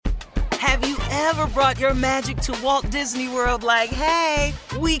Have you ever brought your magic to Walt Disney World like, hey,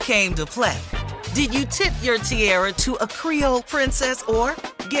 we came to play? Did you tip your tiara to a Creole princess or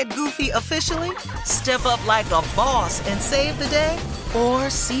get goofy officially? Step up like a boss and save the day? Or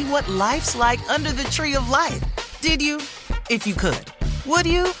see what life's like under the tree of life? Did you? If you could. Would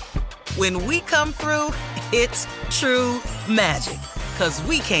you? When we come through, it's true magic. 'Cause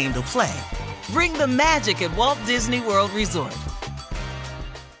we came to play. Bring the magic at Walt Disney World Resort.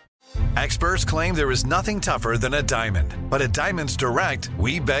 Experts claim there is nothing tougher than a diamond. But at Diamonds Direct,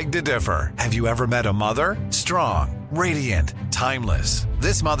 we beg to differ. Have you ever met a mother? Strong, radiant, timeless.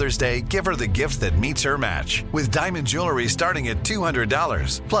 This Mother's Day, give her the gift that meets her match. With diamond jewelry starting at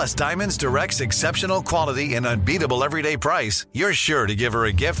 $200. Plus Diamonds Direct's exceptional quality and unbeatable everyday price, you're sure to give her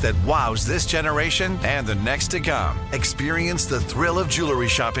a gift that wows this generation and the next to come. Experience the thrill of jewelry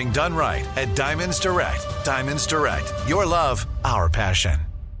shopping done right at Diamonds Direct. Diamonds Direct. Your love, our passion.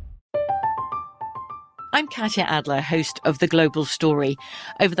 I'm Katya Adler, host of The Global Story.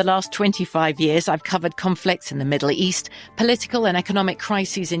 Over the last 25 years, I've covered conflicts in the Middle East, political and economic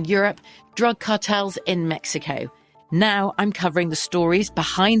crises in Europe, drug cartels in Mexico. Now I'm covering the stories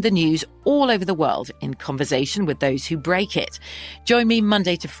behind the news all over the world in conversation with those who break it. Join me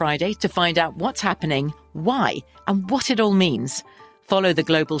Monday to Friday to find out what's happening, why, and what it all means. Follow The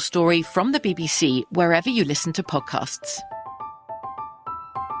Global Story from the BBC wherever you listen to podcasts.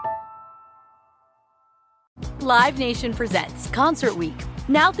 Live Nation presents Concert Week.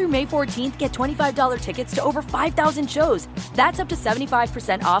 Now through May 14th, get $25 tickets to over 5,000 shows. That's up to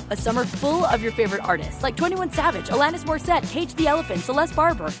 75% off a summer full of your favorite artists like 21 Savage, Alanis Morissette, Cage the Elephant, Celeste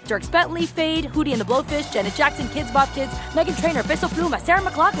Barber, Dierks Bentley, Fade, Hootie and the Blowfish, Janet Jackson, Kidz Bop Kids, Meghan Trainor, Peso Pluma, Sarah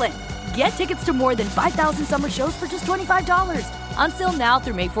McLachlan. Get tickets to more than 5,000 summer shows for just $25. Until now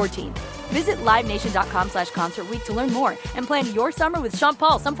through May 14th. Visit LiveNation.com/Concert Week to learn more and plan your summer with Sean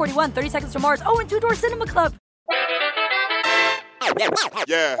Paul, Sum 41, 30 Seconds to Mars, and Two Door Cinema Club.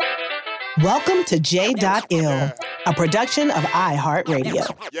 Yeah. Welcome to J.Ill, a production of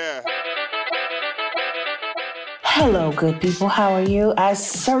iHeartRadio. Yeah. Hello, good people. How are you? I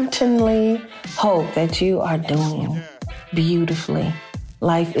certainly hope that you are doing beautifully.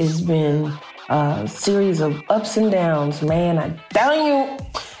 Life has been a series of ups and downs, man. I'm telling you,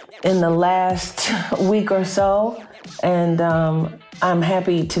 in the last week or so. And I'm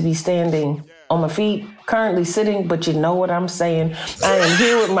happy to be standing on my feet, currently sitting, but you know what I'm saying. I am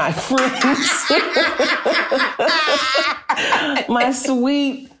here with my friends. My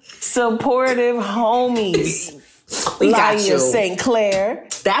sweet, supportive homies. We got you. St. Clair.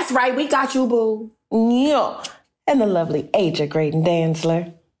 That's right, we got you, boo. Yeah. And the lovely Aja Graydon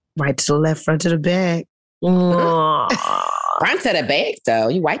Danzler. Right to the left, front to the back. Front to the back, though.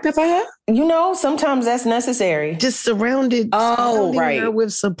 You wiping for her? You know, sometimes that's necessary. Just surrounding her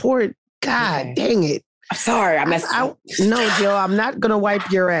with support. God dang it. Sorry, I messed up. No, Joe, I'm not going to wipe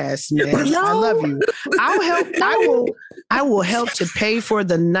your ass, man. No. I love you. I'll help. I will help to pay for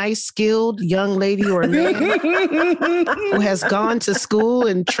the nice, skilled young lady or man who has gone to school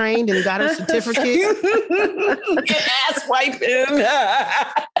and trained and got a certificate. Ass wiping.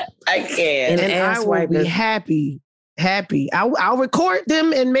 I can't. And I will be happy. I'll record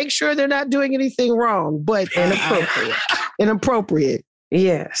them and make sure they're not doing anything wrong, but inappropriate.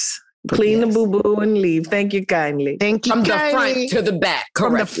 Yes. Clean the boo-boo and leave. Thank you kindly. Thank you From kindly. the front to the back,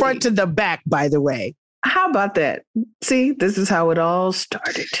 correctly. From the front to the back, by the way. How about that? See, this is how it all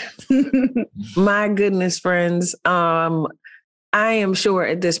started. My goodness, friends. I am sure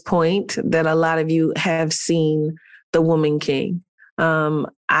at this point that a lot of you have seen The Woman King.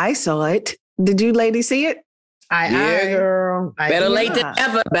 I saw it. Did you ladies see it? Girl. Better late than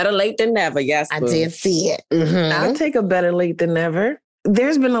never. Better late than never. Yes, I did see it. Mm-hmm. I'll take a better late than never.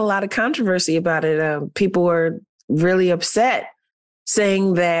 There's been a lot of controversy about it. People were really upset,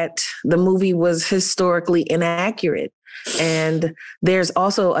 saying that the movie was historically inaccurate. And there's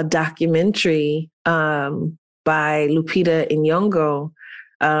also a documentary by Lupita Nyong'o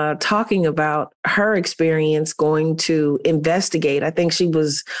talking about her experience going to investigate. I think she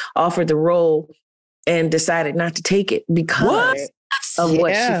was offered the role and decided not to take it because of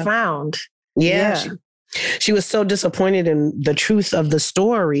what she found. Yeah. She was so disappointed in the truth of the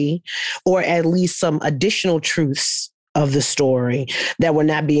story, or at least some additional truths of the story that were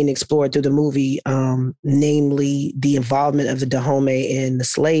not being explored through the movie, namely the involvement of the Dahomey in the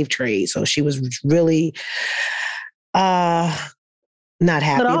slave trade. So she was really not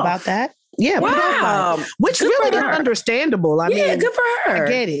happy about that. Yeah. Wow. Which really is understandable. I mean, good for her. I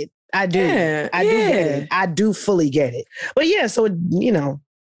get it. I do. Yeah, I do get it. I do fully get it. But yeah, so,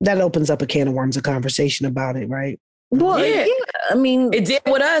 that opens up a can of worms, a conversation about it, right? Well, yeah. I mean, it did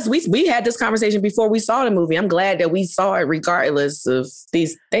with us. We had this conversation before we saw the movie. I'm glad that we saw it regardless of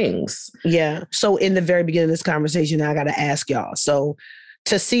these things. Yeah. So in the very beginning of this conversation, I got to ask y'all. So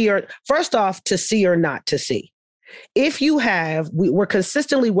to see or not to see. If you have, we're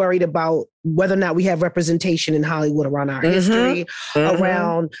consistently worried about whether or not we have representation in Hollywood around our history,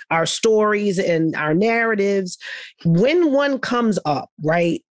 around our stories and our narratives. When one comes up,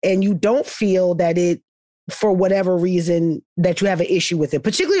 right, and you don't feel that it, for whatever reason, that you have an issue with it,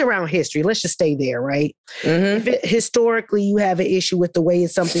 particularly around history, let's just stay there, right? If historically you have an issue with the way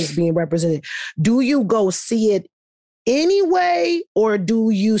something's being represented, do you go see it anyway, or do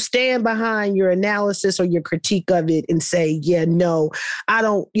you stand behind your analysis or your critique of it and say, yeah, no, I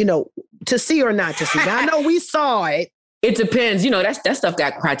don't, to see or not to see? Now, I know we saw it. It depends. That stuff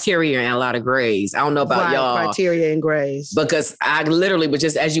got criteria and a lot of grays. I don't know about y'all. Criteria and grays. Because I literally was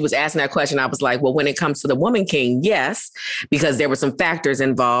just, as you was asking that question, I was like, well, when it comes to the Woman King, yes, because there were some factors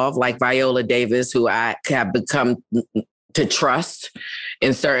involved, like Viola Davis, who I have become to trust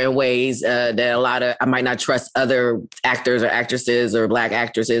in certain ways that I might not trust other actors or actresses or Black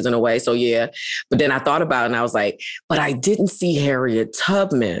actresses in a way. So yeah, but then I thought about it and I was like, but I didn't see Harriet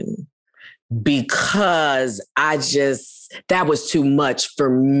Tubman because that was too much for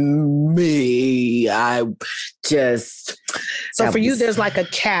me. So for you, there's like a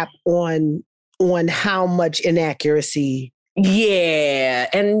cap on how much inaccuracy. Yeah.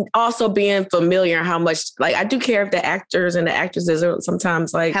 And also being familiar how much, like, I do care if the actors and the actresses are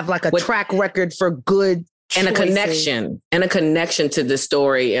sometimes like have like a track record for good and a connection to the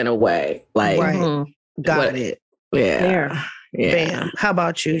story in a way. Like, got it. Yeah. Bam. How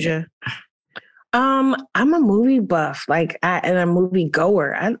about you, Jay? I'm a movie buff, and a movie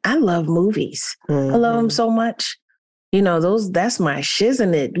goer. I love movies. I love them so much. That's my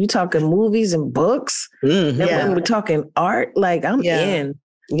shiznit. You talking movies and books. When we're talking art, I'm in.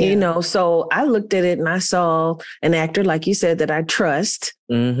 So I looked at it and I saw an actor, like you said, that I trust.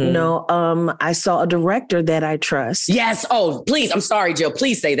 I saw a director that I trust. Yes. Oh, please. I'm sorry, Jill.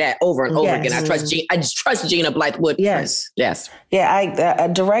 Please say that over and over again. I trust Gina Blythewood. Yes. Yes. Yeah. A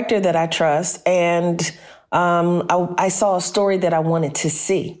director that I trust. And I saw a story that I wanted to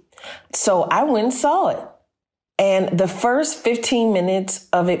see. So I went and saw it. And the first 15 minutes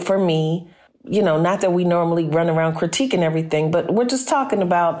of it for me, not that we normally run around critiquing everything, but we're just talking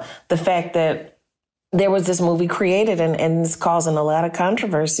about the fact that there was this movie created and it's causing a lot of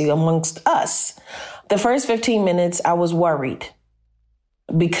controversy amongst us. The first 15 minutes, I was worried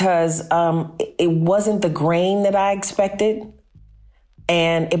because it wasn't the grain that I expected,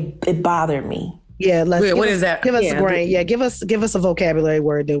 and it bothered me. Yeah, what is that? Give us a grain. Yeah, give us a vocabulary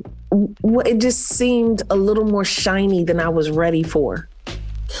word, dude. It just seemed a little more shiny than I was ready for.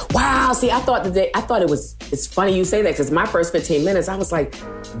 Wow. See, it's funny you say that, because my first 15 minutes, I was like,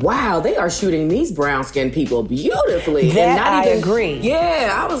 wow, they are shooting these brown-skinned people beautifully. I agree.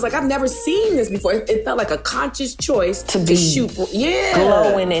 Yeah. I was like, I've never seen this before. It felt like a conscious choice to shoot. Yeah.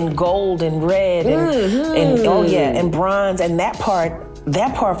 Glowing in gold and red and bronze. And that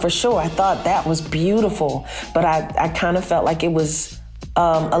part for sure, I thought that was beautiful. But I kind of felt like it was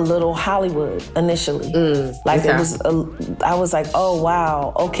a little Hollywood initially. It was, I was like, oh,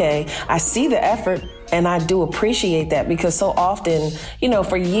 wow, okay. I see the effort and I do appreciate that, because so often,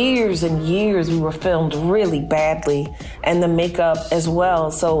 for years and years, we were filmed really badly, and the makeup as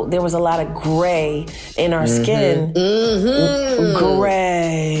well. So there was a lot of gray in our skin.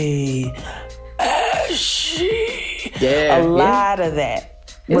 Gray. Ashy. Yeah. A lot of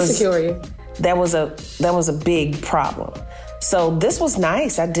that. Insecurity. That was a big problem. So this was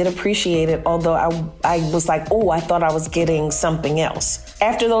nice. I did appreciate it, although I was like, oh, I thought I was getting something else.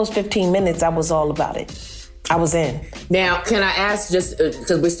 After those 15 minutes, I was all about it. I was in. Now, can I ask, just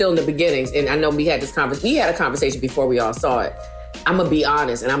because we're still in the beginnings, and I know we had a conversation before we all saw it. I'm going to be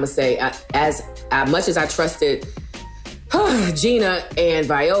honest, and I'm going to say, as much as I trusted Gina and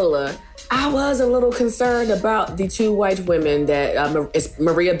Viola, I was a little concerned about the two white women that it's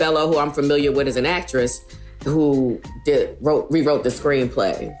Maria Bello, who I'm familiar with as an actress, who rewrote the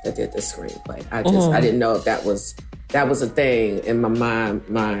screenplay. I didn't know if that was a thing in my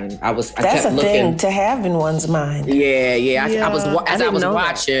mind. That's a thing to have in one's mind. Yeah. I was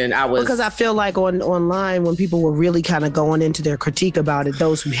watching. Because I feel like online, when people were really kind of going into their critique about it,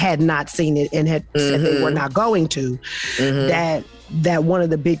 those who had not seen it and had said they were not going to, that one of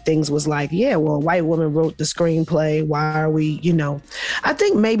the big things was like, yeah, well, a white woman wrote the screenplay. Why are we, I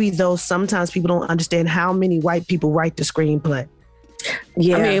think maybe though sometimes people don't understand how many white people write the screenplay.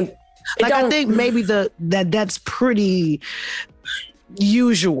 Yeah. I mean, I think maybe that's pretty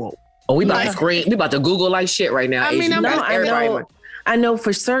usual. Oh, we about to scream. We about to Google like shit right now. I know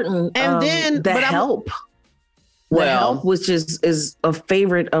for certain. And then The Help. The Help, which is a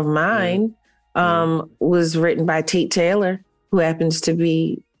favorite of mine, was written by Tate Taylor, who happens to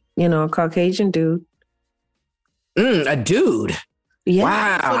be, a Caucasian dude. A dude. Yeah.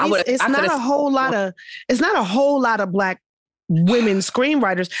 Wow. So it's not a whole lot of Black women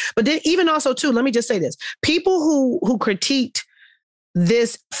screenwriters. But then even also too, let me just say this: people who critiqued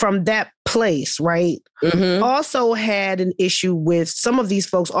this from that place, right? Mm-hmm. Also had an issue with, some of these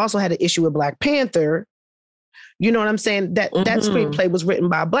folks also had an issue with Black Panther. You know what I'm saying? That screenplay was written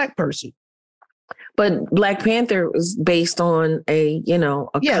by a Black person. But Black Panther was based on a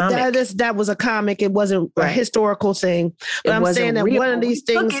comic. That was a comic. It wasn't a historical thing. But I'm saying that one of these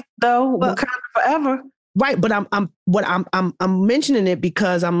things, though, Wakanda Forever. Right, but I'm mentioning it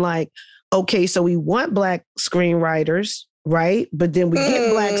because I'm like, okay, so we want Black screenwriters, right? But then we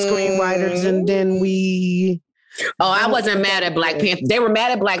get Black screenwriters, and then we. Oh, I wasn't mad at Black Panther. They were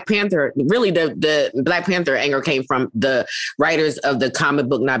mad at Black Panther. Really, the Black Panther anger came from the writers of the comic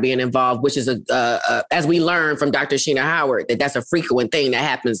book not being involved, which is as we learned from Dr. Sheena Howard, that's a frequent thing that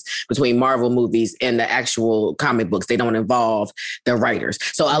happens between Marvel movies and the actual comic books. They don't involve the writers.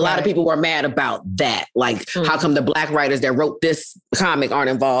 So a lot of people were mad about that. Like, how come the Black writers that wrote this comic aren't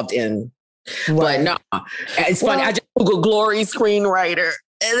involved in? Right. But no, it's funny. I just Googled Glory screenwriter.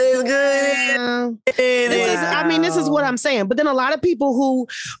 It is good. This is what I'm saying. But then a lot of people who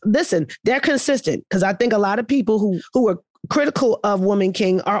listen, they're consistent, because I think a lot of people who are critical of Woman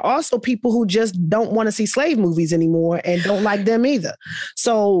King are also people who just don't want to see slave movies anymore and don't like them either.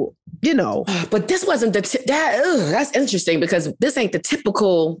 So, But this wasn't that's interesting, because this ain't the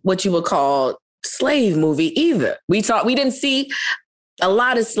typical what you would call slave movie either. We didn't see a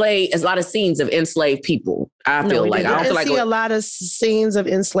lot of scenes of enslaved people. I don't feel like a lot of scenes of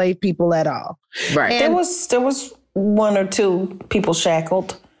enslaved people at all. Right. And there was one or two people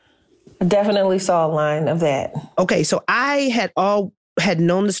shackled. I definitely saw a line of that. Okay, so I had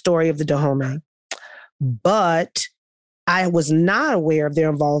known the story of the Dahomey, but I was not aware of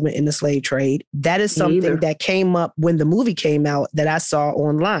their involvement in the slave trade. That is something that came up when the movie came out that I saw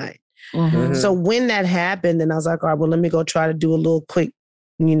online. Mm-hmm. So when that happened, then I was like, all right, well, let me go try to do a little quick,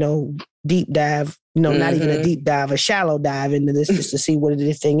 deep dive, not even a deep dive, a shallow dive into this just to see what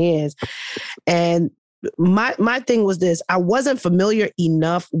this thing is. And my thing was this: I wasn't familiar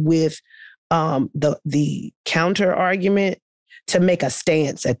enough with the counter argument to make a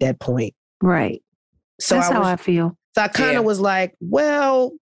stance at that point. Right. So that's how I feel. So I kind of was like,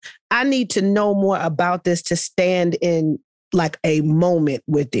 well, I need to know more about this to stand in like a moment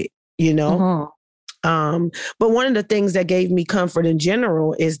with it. Mm-hmm. But one of the things that gave me comfort in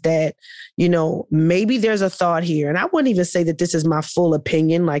general is that, maybe there's a thought here, and I wouldn't even say that this is my full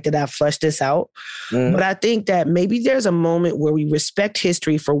opinion, like that I flushed this out, but I think that maybe there's a moment where we respect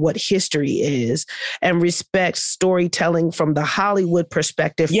history for what history is and respect storytelling from the Hollywood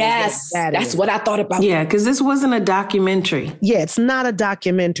perspective. Yes, that's what I thought about. Yeah, because this wasn't a documentary. Yeah, it's not a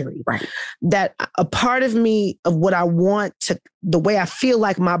documentary. Right. That a part of me, of what I want to, the way I feel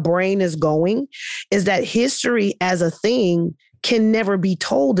like my brain is going, is that history as a thing can never be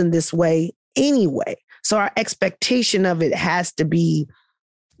told in this way anyway. So our expectation of it has to be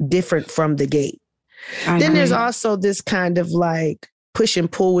different from the gate. Then there's also this kind of like push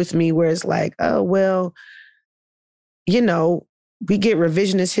and pull with me where it's like, oh, well, we get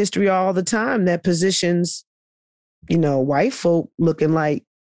revisionist history all the time that positions, white folk looking like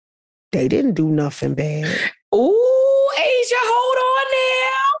they didn't do nothing bad. Ooh, Asia, hold on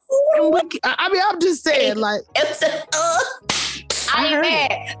now. I'm just saying, like, I ain't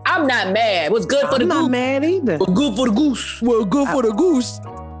mad. I'm not mad. What's good for the goose? I'm not mad either. What's good for the goose? Well, good for the goose.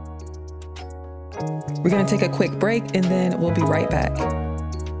 We're going to take a quick break and then we'll be right back.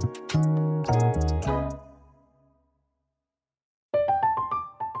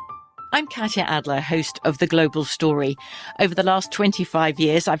 I'm Katya Adler, host of The Global Story. Over the last 25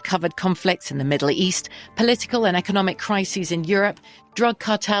 years, I've covered conflicts in the Middle East, political and economic crises in Europe, drug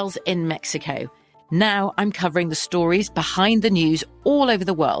cartels in Mexico. Now I'm covering the stories behind the news all over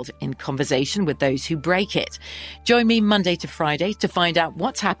the world in conversation with those who break it. Join me Monday to Friday to find out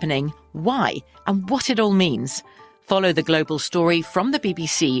what's happening, why, and what it all means. Follow The Global Story from the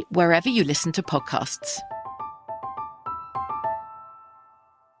BBC wherever you listen to podcasts.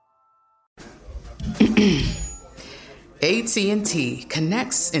 AT&T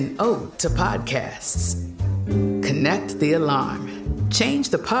connects an ode to podcasts. Connect the alarm. Change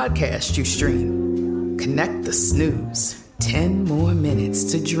the podcast you stream. Connect the snooze. 10 more minutes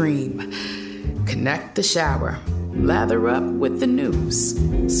to dream. Connect the shower. Lather up with the news,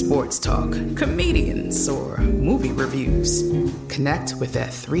 sports talk, comedians, or movie reviews. Connect with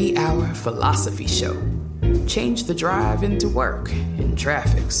that 3-hour philosophy show. Change the drive into work in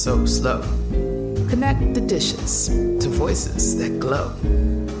traffic so slow. Connect the dishes to voices that glow.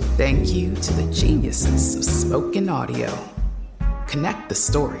 Thank you to the geniuses of spoken audio. Connect the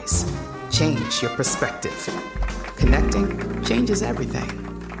stories. Change your perspective. Connecting changes everything.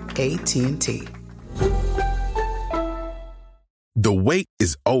 AT&T. The wait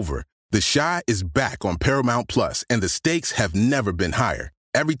is over. The Chi is back on Paramount Plus, and the stakes have never been higher.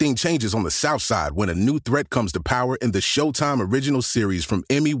 Everything changes on the South Side when a new threat comes to power in the Showtime original series from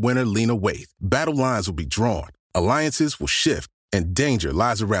Emmy winner Lena Waithe. Battle lines will be drawn, alliances will shift, and danger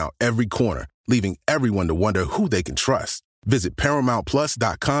lies around every corner, leaving everyone to wonder who they can trust. Visit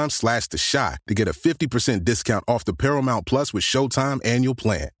ParamountPlus.com/The Chi to get a 50% discount off the Paramount Plus with Showtime annual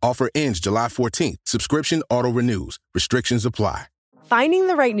plan. Offer ends July 14th. Subscription auto-renews. Restrictions apply. Finding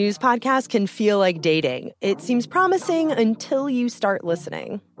the right news podcast can feel like dating. It seems promising until you start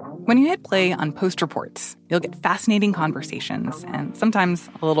listening. When you hit play on Post Reports, you'll get fascinating conversations and sometimes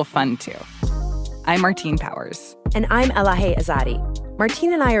a little fun, too. I'm Martine Powers. And I'm Elahe Azadi.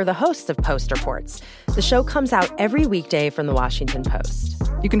 Martine and I are the hosts of Post Reports. The show comes out every weekday from The Washington Post.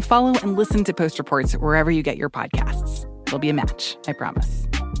 You can follow and listen to Post Reports wherever you get your podcasts. It'll be a match, I promise.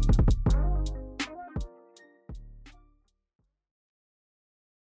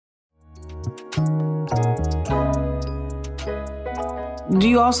 Do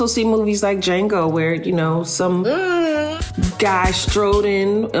you also see movies like Django where, you know, some guy strode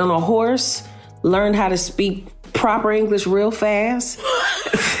in on a horse, learned how to speak proper English real fast,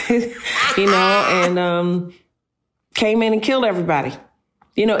 you know, and came in and killed everybody?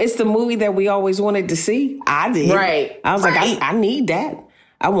 You know, it's the movie that we always wanted to see. I did. Right. I was like, I need that.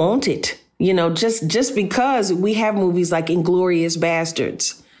 I want it. You know, just because we have movies like Inglourious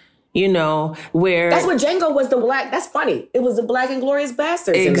Bastards, you know, where... That's what Django was, the black... That's funny. It was the Black Inglourious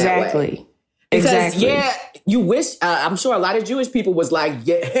Bastards. Exactly. In that way. Because, yeah, you wish... I'm sure a lot of Jewish people was like,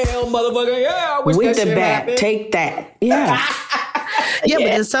 yeah, hell, motherfucker, yeah, I wish with that the shit bat, happened. take that. Yeah. Yeah, but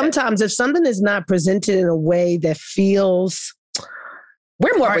then sometimes if something is not presented in a way that feels...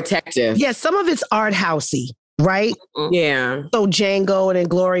 We're more protective. Yeah, some of it's art housey, right? Yeah. So Django and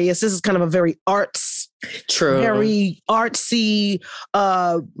Inglourious, this is kind of a very very artsy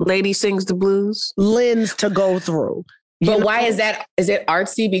Lady Sings the Blues lens to go through. But why is that? Is it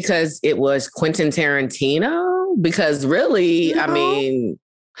artsy because it was Quentin Tarantino? Because really, I mean...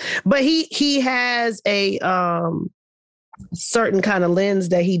 But he has a certain kind of lens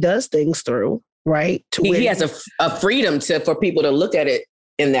that he does things through, right? He has a freedom for people to look at it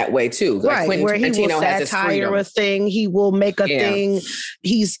in that way too. Right, like where he Tarantino will has satire a thing, he will make a thing.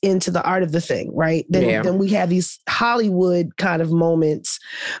 He's into the art of the thing, right? Then we have these Hollywood kind of moments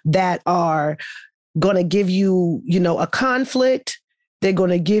that are going to give you, you know, a conflict. They're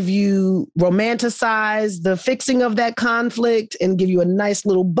going to give you romanticize the fixing of that conflict and give you a nice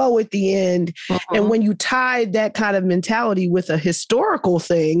little bow at the end. And when you tie that kind of mentality with a historical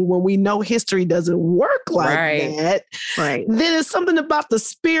thing, when we know history doesn't work like that, then it's something about the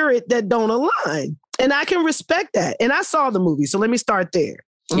spirit that don't align. And I can respect that. And I saw the movie, so let me start there.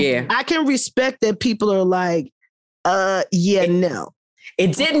 Yeah. I can respect that people are like, no.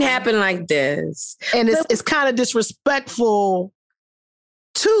 It didn't happen like this. And it's kind of disrespectful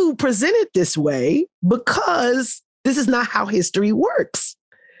to present it this way because this is not how history works.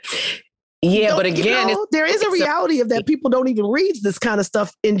 Yeah, but again, you know, there is a reality of that. People don't even read this kind of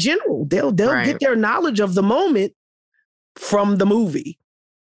stuff in general. They'll get their knowledge of the moment from the movie.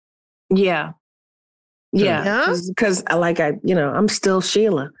 Yeah. Yeah. Because I'm still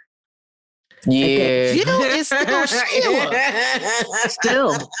Sheila. Yeah. You know, it's still Sheila.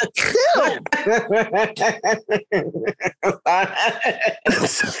 Still.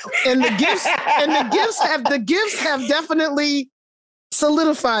 And the gifts have definitely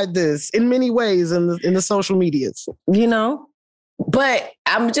solidified this in many ways in the social medias. You know? But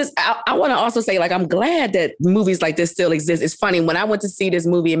I want to also say, like, I'm glad that movies like this still exist. It's funny, when I went to see this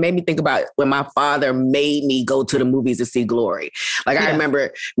movie, it made me think about when my father made me go to the movies to see Glory. Like, I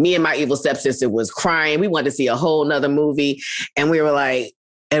remember me and my evil stepsister was crying. We wanted to see a whole nother movie. And we were like,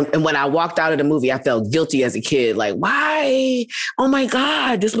 and when I walked out of the movie, I felt guilty as a kid. Like, why? Oh my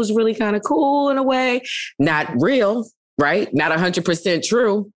God, this was really kind of cool in a way. Not real, right? Not 100%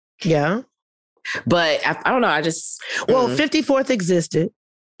 true. Yeah. But I don't know. I just 54th existed,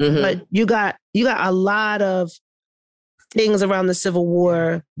 but you got a lot of things around the Civil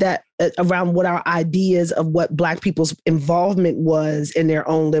War that around what our ideas of what Black people's involvement was in their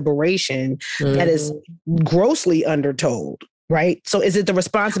own liberation that is grossly undertold. Right. So is it the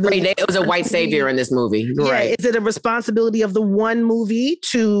responsibility? Right, it was a white savior in this movie. Yeah. Right. Is it a responsibility of the one movie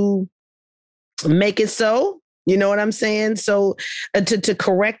to make it so? You know what I'm saying? So to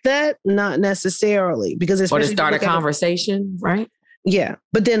correct that, not necessarily, because or to start a conversation, right? Yeah,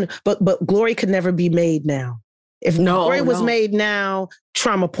 but Glory could never be made now. If Glory was made now,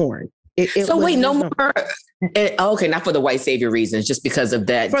 trauma porn. No more. Okay, not for the white savior reasons, just because of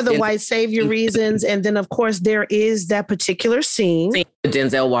that. For the white savior reasons, and then of course there is that particular scene with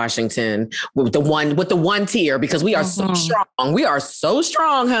Denzel Washington with the one tear, because we are so strong. We are so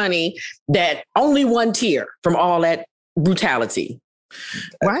strong, honey, that only one tear from all that brutality.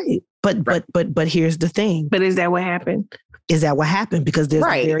 Right, but here's the thing. But is that what happened? Is that what happened? Because there's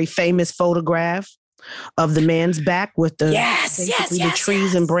a very famous photograph of the man's back with the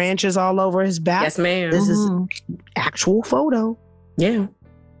trees and branches all over his back. Yes, ma'am. This is actual photo. Yeah.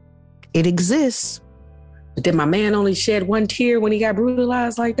 It exists. But did my man only shed one tear when he got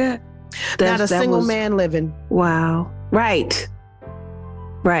brutalized like that? Not a single man living. Wow. Right.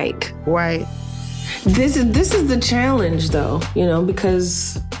 This is the challenge though,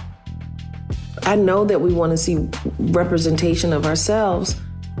 because I know that we want to see representation of ourselves.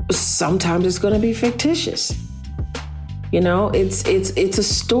 Sometimes it's going to be fictitious. It's a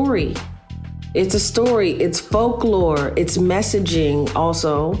story. It's a story. It's folklore. It's messaging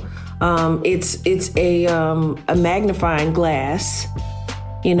also. It's a magnifying glass,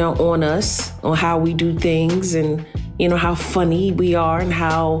 on us, on how we do things and, how funny we are and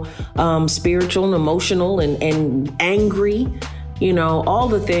how spiritual and emotional and angry. All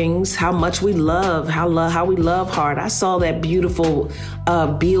the things, how much we love, how we love hard. I saw that beautiful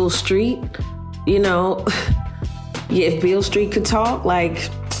Beale Street, if Beale Street could talk, and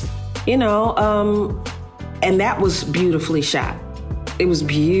that was beautifully shot. It was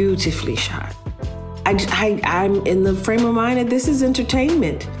beautifully shot. I'm in the frame of mind that this is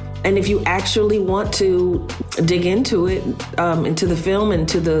entertainment. And if you actually want to dig into it, into the film,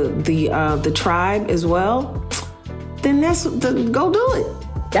 into the tribe as well, then go do it.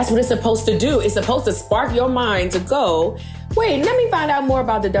 That's what it's supposed to do. It's supposed to spark your mind to go, wait, let me find out more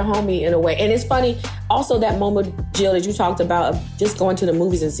about the Dahomey in a way. And it's funny, also that moment, Jill, that you talked about of just going to the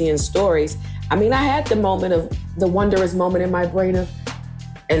movies and seeing stories. I mean, I had the moment of the wondrous moment in my brain of,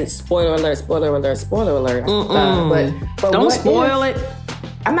 and spoiler alert. But don't spoil it.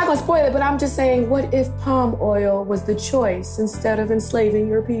 I'm not going to spoil it, but I'm just saying, what if palm oil was the choice instead of enslaving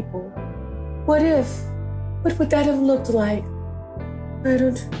your people? What would that have looked like? I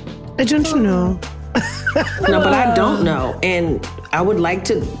don't know. No, but I don't know. And I would like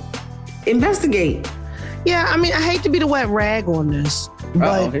to investigate. Yeah, I mean, I hate to be the wet rag on this.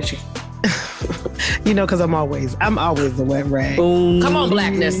 But, because I'm always the wet rag. Boom. Come on,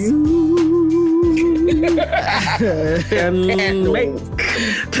 Blackness.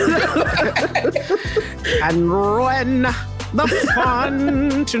 And ruin the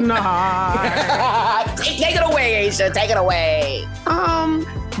fun tonight. Take it away, Asia. Take it away.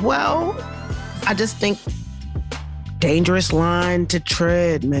 Well, I just think dangerous line to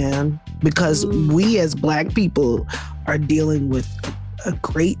tread, man, because we as Black people are dealing with a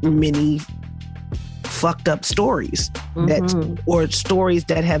great many fucked up stories or stories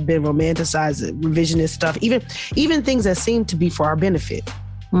that have been romanticized, revisionist stuff, even things that seem to be for our benefit.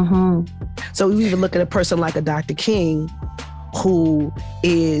 So we even look at a person like a Dr. King, who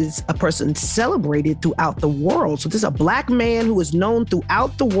is a person celebrated throughout the world. So this is a Black man who is known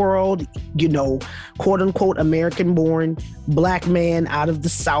throughout the world, quote unquote, American born Black man out of the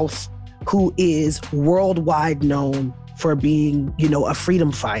South, who is worldwide known for being, a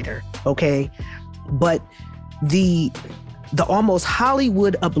freedom fighter. Okay. But the almost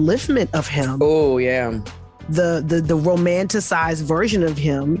Hollywood upliftment of him. Oh yeah. The romanticized version of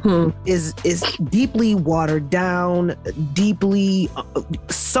him is deeply watered down, deeply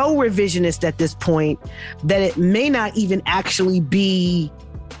so revisionist at this point that it may not even actually be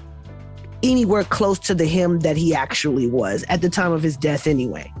anywhere close to the him that he actually was at the time of his death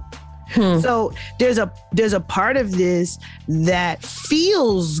anyway. So there's a part of this that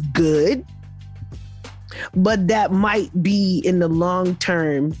feels good, but that might be in the long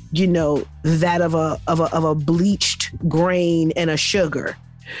term, that of a bleached grain and a sugar.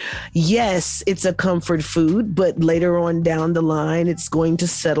 Yes, it's a comfort food, but later on down the line, it's going to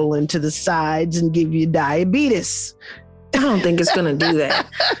settle into the sides and give you diabetes. I don't think it's going to do that.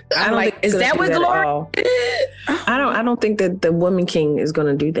 Is that what Glory? I don't think that the Woman King is going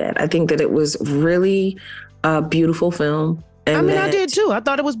to do that. I think that it was really a beautiful film. And I did too. I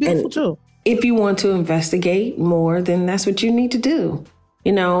thought it was beautiful too. If you want to investigate more, then that's what you need to do.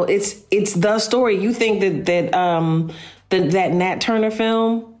 You know, it's the story. You think that Nat Turner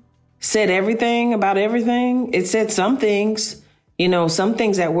film said everything about everything? It said some things, you know, some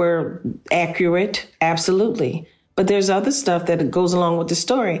things that were accurate, absolutely. But there's other stuff that goes along with the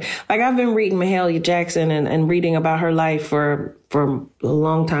story. Like I've been reading Mahalia Jackson and reading about her life for a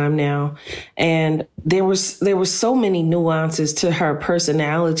long time now. And there were so many nuances to her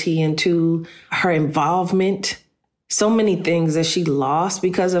personality and to her involvement. So many things that she lost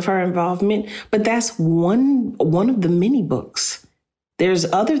because of her involvement. But that's one of the many books. There's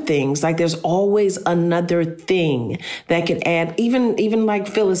other things, like there's always another thing that could add, even like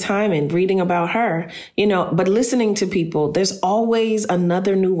Phyllis Hyman, reading about her, you know, but listening to people, there's always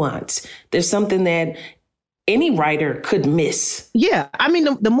another nuance. There's something that any writer could miss. Yeah. I mean,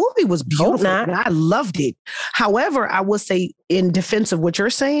 the movie was beautiful and I loved it. However, I will say in defense of what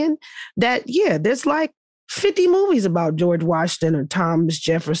you're saying that, yeah, there's like 50 movies about George Washington or Thomas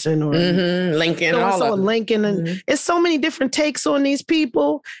Jefferson or Lincoln, also Lincoln, and it's so many different takes on these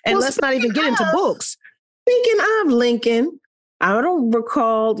people. And let's not even get into books. Speaking of Lincoln, I don't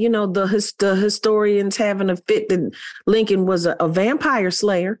recall, you know, the historians having a fit that Lincoln was a vampire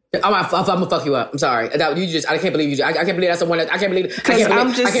slayer. I'm gonna fuck you up. I'm sorry. I can't believe you. I can't believe that's the one. I can't believe. I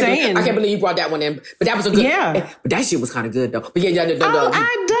can't believe you brought that one in. But that was a good. Yeah. But that shit was kind of good though. But yeah, no.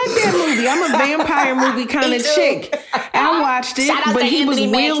 I dug that movie. I'm a vampire movie kind of chick. I watched it, but he was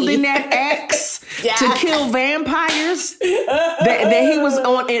wielding that axe to kill vampires. That he was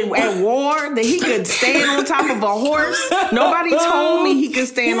at war. That he could stand on top of a horse. Nobody told me he could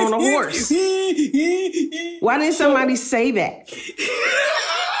stand on a horse. Why didn't somebody say that?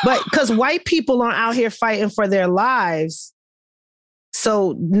 But because white people aren't out here fighting for their lives.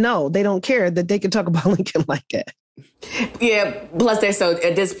 So no, they don't care that they can talk about Lincoln like that. Yeah, plus they're so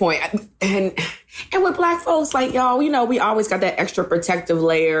at this point, and with black folks, like y'all, you know, we always got that extra protective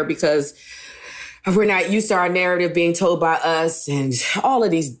layer because we're not used to our narrative being told by us and all of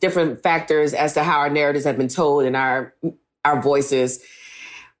these different factors as to how our narratives have been told and our voices.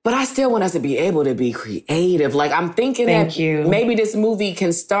 But I still want us to be able to be creative. Like I'm thinking maybe this movie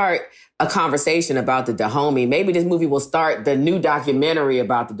can start a conversation about the Dahomey. Maybe this movie will start the new documentary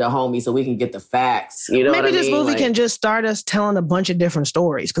about the Dahomey so we can get the facts. You know, maybe this movie can just start us telling a bunch of different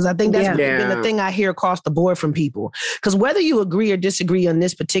stories. Because I think that's been the thing I hear across the board from people. Because whether you agree or disagree on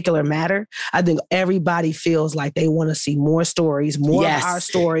this particular matter, I think everybody feels like they want to see more stories, more of our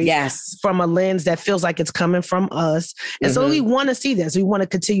stories from a lens that feels like it's coming from us. And so we want to see this. We want to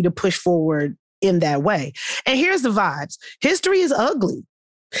continue to push forward in that way. And here's the vibes. History is ugly.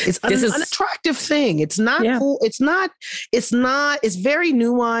 It's an unattractive thing. It's not cool. It's very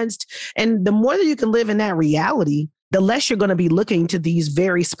nuanced. And the more that you can live in that reality, the less you're going to be looking to these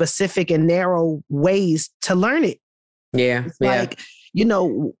very specific and narrow ways to learn it. Yeah. Like, you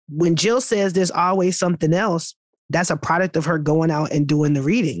know, when Jill says there's always something else, that's a product of her going out and doing the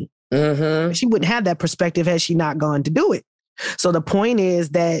reading. Mm-hmm. She wouldn't have that perspective had she not gone to do it. So the point is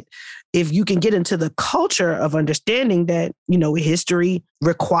that if you can get into the culture of understanding that, you know, history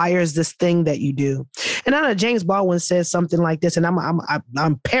requires this thing that you do. And I know James Baldwin says something like this, and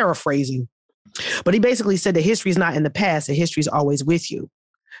I'm paraphrasing, but he basically said that history is not in the past, that history is always with you,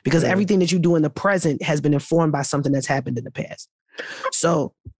 because everything that you do in the present has been informed by something that's happened in the past.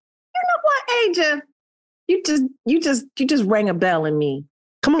 So, you know what, Aja, you just rang a bell in me.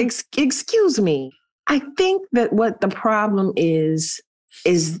 Come on, excuse me. I think that what the problem is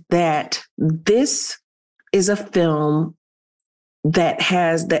that this is a film that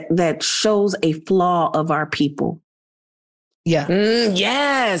has that shows a flaw of our people. Yeah.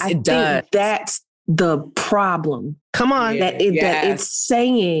 Yes, it does. That's the problem. Come on. That it's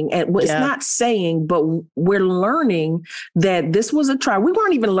saying, and it's not saying, but we're learning that this was a tribe. We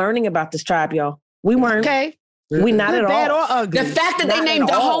weren't even learning about this tribe, y'all. We weren't. Okay. We not at all. Bad or ugly. The fact that they named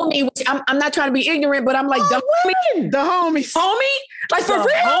Dahomey, which I'm not trying to be ignorant, but I'm like, the homies. Homie? Like for real?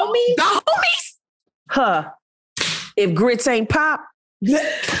 Homies? The homies? Huh. If grits ain't pop.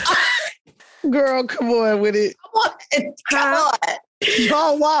 Girl, come on with it. Come on.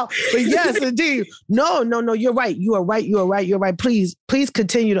 Oh, wow. But yes, indeed. No. You're right. You are right. Please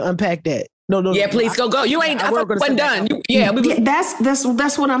continue to unpack that. No. Yeah, please go. You ain't. I wasn't done.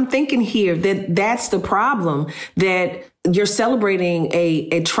 That's what I'm thinking here. That's the problem. That you're celebrating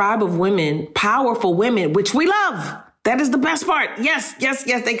a tribe of women, powerful women, which we love. That is the best part. Yes.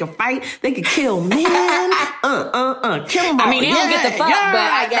 They can fight. They can kill men. Kill them all. I mean, they don't get the fuck, but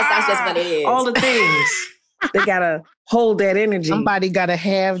I guess that's just what it is. All the things. They gotta hold that energy. Somebody gotta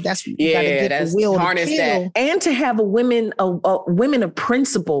have that's gotta get the will harness to kill. that. And to have women of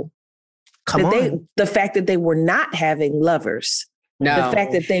principle. The fact that they were not having lovers. No. The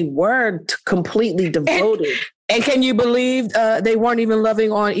fact that they were completely devoted. And can you believe they weren't even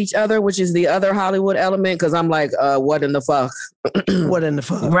loving on each other, which is the other Hollywood element? Because I'm like, what in the fuck? What in the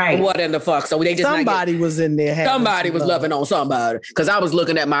fuck? Right. What in the fuck? So they just somebody was in there. Somebody was loving on somebody. Because I was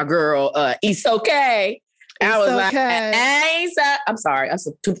looking at my girl, It's Okay. I was like, I'm sorry. I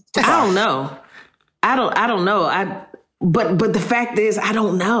don't know. I don't know. But the fact is, I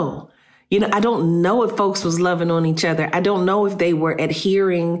don't know. I don't know if folks was loving on each other. I don't know if they were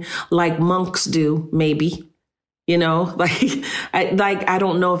adhering like monks do, maybe. I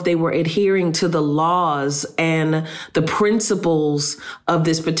don't know if they were adhering to the laws and the principles of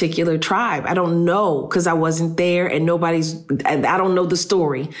this particular tribe. I don't know because I wasn't there and I don't know the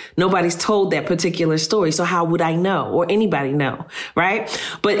story. Nobody's told that particular story. So how would I know or anybody know? Right.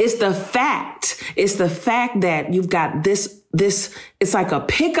 But it's the fact that you've got this, it's like a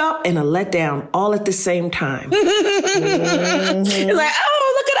pickup and a letdown all at the same time. It's like,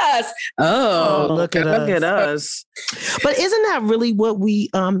 oh, look at us. Oh, look at us. But isn't that really what we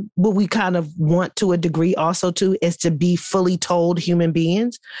kind of want to a degree also too, is to be fully told human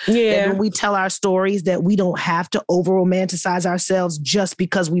beings? Yeah. That when we tell our stories that we don't have to over romanticize ourselves just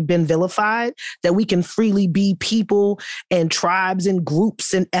because we've been vilified, that we can freely be people and tribes and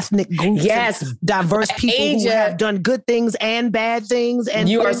groups and ethnic groups. Yes. And diverse people who have done good things and bad things and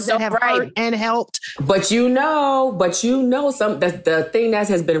you things are so that have right. hurt and helped. But the thing that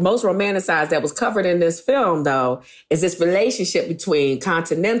has been most romanticized that was covered in this film, though, is this relationship between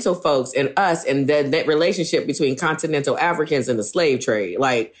continental folks and us, and that relationship between continental Africans and the slave trade.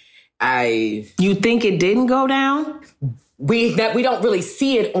 You think it didn't go down? We don't really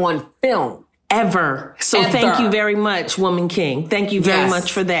see it on film. Ever. So thank you very much, Woman King. Thank you very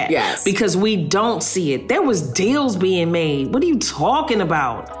much for that. Yes. Because we don't see it. There was deals being made. What are you talking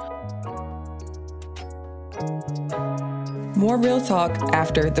about? More Real Talk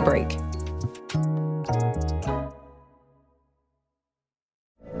after the break.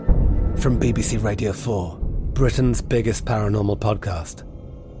 From BBC Radio 4, Britain's biggest paranormal podcast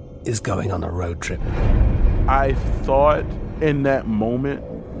is going on a road trip. I thought in that moment,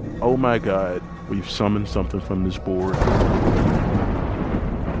 oh my God, we've summoned something from this board.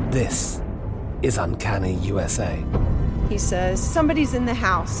 This is Uncanny USA. He says, somebody's in the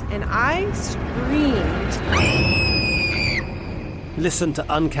house, and I screamed. Listen to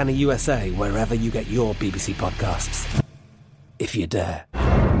Uncanny USA wherever you get your BBC podcasts, if you dare.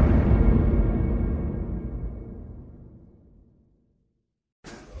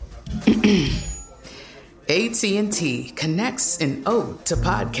 AT&T connects an ode to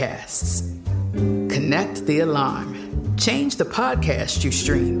podcasts. Connect the alarm. Change the podcast you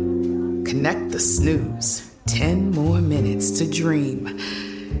stream. Connect the snooze. 10 more minutes to dream.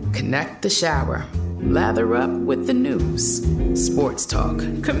 Connect the shower. Lather up with the news. Sports talk,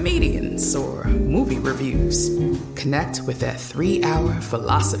 comedians, or movie reviews. Connect with that 3-hour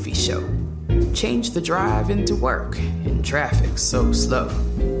philosophy show. Change the drive into work in traffic so slow.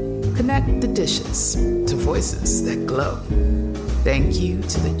 Connect the dishes to voices that glow. Thank you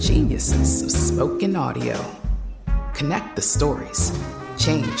to the geniuses of spoken audio. Connect the stories.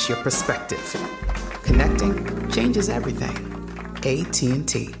 Change your perspective. Connecting changes everything.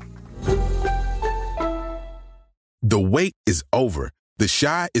 AT&T. The wait is over. The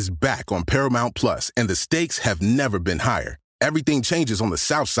Chi is back on Paramount Plus, and the stakes have never been higher. Everything changes on the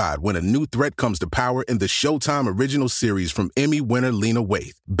South Side when a new threat comes to power in the Showtime original series from Emmy winner Lena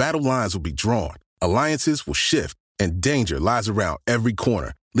Waithe. Battle lines will be drawn, alliances will shift, and danger lies around every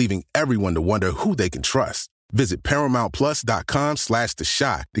corner, leaving everyone to wonder who they can trust. Visit ParamountPlus.com/The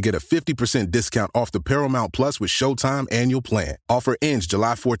Chi to get a 50% discount off the Paramount Plus with Showtime annual plan. Offer ends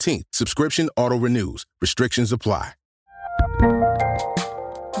July 14th. Subscription auto-renews. Restrictions apply.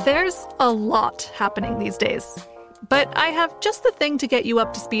 There's a lot happening these days. But I have just the thing to get you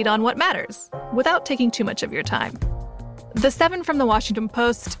up to speed on what matters, without taking too much of your time. The 7 from the Washington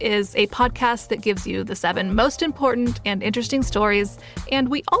Post is a podcast that gives you the 7 most important and interesting stories, and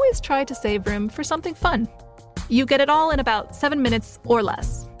we always try to save room for something fun. You get it all in about 7 minutes or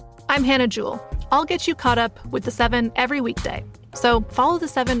less. I'm Hannah Jewell. I'll get you caught up with the 7 every weekday. So follow the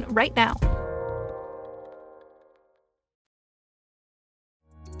 7 right now.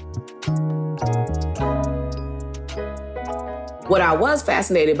 What I was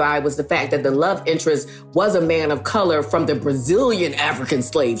fascinated by was the fact that the love interest was a man of color from the Brazilian African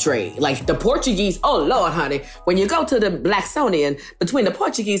slave trade. Like the Portuguese, oh Lord, honey, when you go to the Blacksonian, between the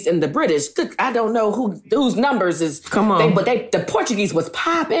Portuguese and the British, I don't know whose numbers is. Come on. The Portuguese was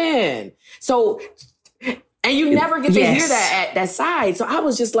popping. So, and you never get to hear that at that side. So I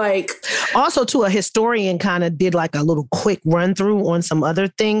was just like... Also, too, a historian kind of did like a little quick run through on some other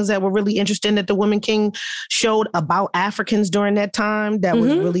things that were really interesting that the Woman King showed about Africans during that time that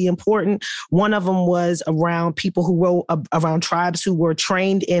was really important. One of them was around people who rode around tribes who were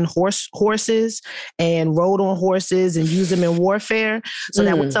trained in horses and rode on horses and used them in warfare. So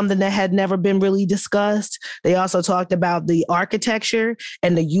that was something that had never been really discussed. They also talked about the architecture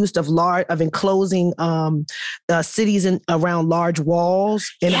and the use of enclosing cities around large walls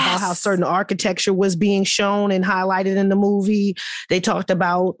and about how certain architecture was being shown and highlighted in the movie. They talked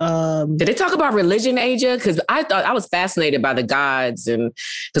about... Did they talk about religion, Asia? Because I was fascinated by the gods, and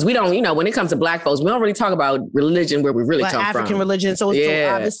because we don't, when it comes to Black folks, we don't really talk about religion where we really come African from. religion. So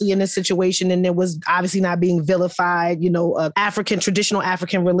obviously in this situation, and it was obviously not being vilified, traditional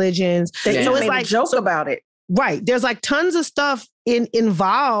African religions. They so made a joke about it. Right. There's like tons of stuff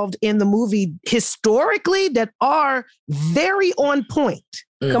involved in the movie historically that are very on point.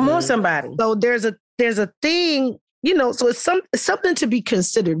 Come on, somebody. So there's a thing, so it's something to be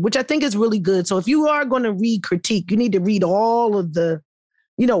considered, which I think is really good. So if you are going to read critique, you need to read all of the,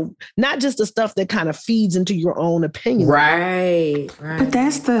 not just the stuff that kind of feeds into your own opinion. Right. But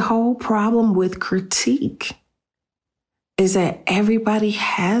that's the whole problem with critique, is that everybody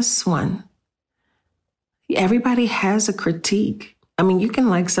has one. Everybody has a critique. I mean, you can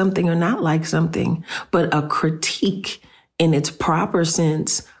like something or not like something, but a critique in its proper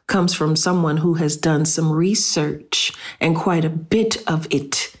sense comes from someone who has done some research and quite a bit of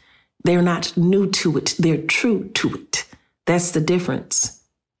it. They're not new to it. They're true to it. That's the difference.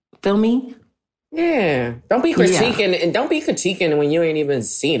 Feel me? Yeah. Don't be critiquing and don't be critiquing when you ain't even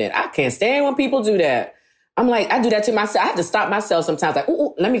seen it. I can't stand when people do that. I'm like, I do that to myself. I have to stop myself sometimes. Like,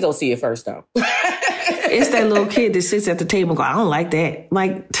 ooh, let me go see it first, though. It's that little kid that sits at the table and go, I don't like that.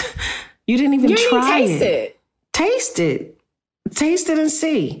 Like, you didn't even try it. Taste it. Taste it and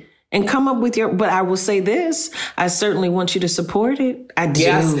see. And come up with but I will say this, I certainly want you to support it. I do.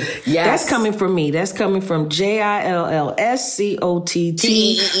 Yes. That's coming from me. That's coming from JILLSCOTT.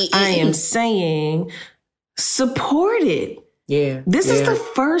 I am saying support it. Yeah. This is the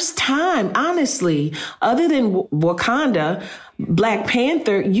first time, honestly, other than Wakanda, Black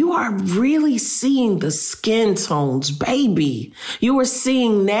Panther, you are really seeing the skin tones, baby. You are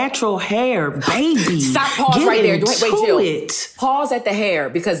seeing natural hair, baby. Stop, pause right there. Wait, Jill. Pause at the hair,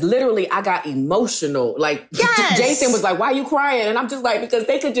 because literally I got emotional. Like, Jason was like, why are you crying? And I'm just like, because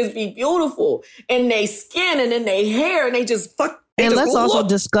they could just be beautiful in their skin and in their hair, and they just fuck. And let's also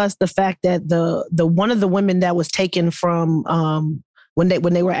discuss the fact that the one of the women that was taken from when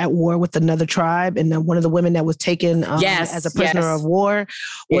they were at war with another tribe, and then one of the women that was taken as a prisoner of war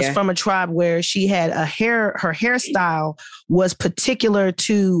was from a tribe where she had her hairstyle was particular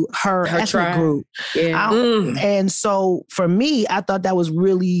to her ethnic tribe. Group. Yeah. And so for me, I thought that was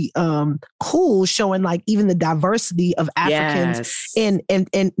really cool, showing like even the diversity of Africans in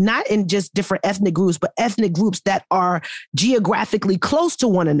not in just different ethnic groups, but ethnic groups that are geographically close to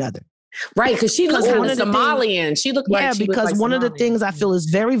one another. Right, because she looked kind of Somalian. She looked like she because one of the things I feel is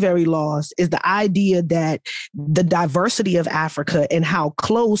very, very lost is the idea that the diversity of Africa and how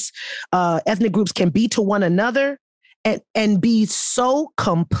close ethnic groups can be to one another and be so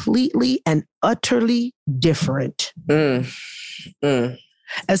completely and utterly different. And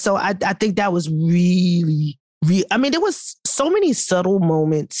so I think that was really, I mean, there was so many subtle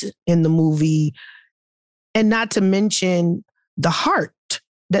moments in the movie, and not to mention the heart.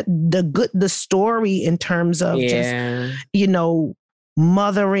 That the story in terms of just,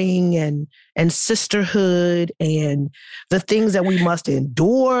 mothering and sisterhood and the things that we must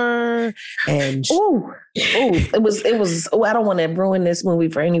endure. And it was. I don't want to ruin this movie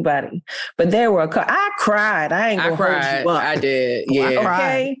for anybody, but there were. I cried. I ain't gonna hold you up. I did. Yeah.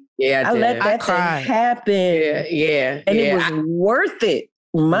 Okay. Yeah. I let that thing happen. Yeah. And it was worth it.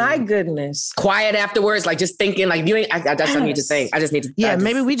 My goodness. Quiet afterwards, like just thinking, like you ain't, that's what I need to think. I just need to. Yeah,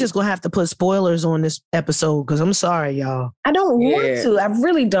 maybe we just gonna have to put spoilers on this episode, because I'm sorry, y'all. I don't want to. I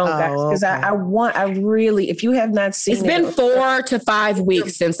really don't, guys, because I really, if you have not seen it. It's been 4 to 5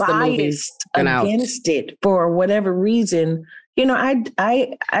 weeks since the movie's been out. Against it for whatever reason, I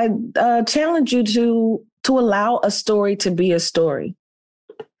challenge you to allow a story to be a story.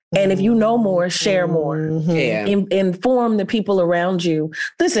 And if you know more, share more. Yeah. Inform the people around you.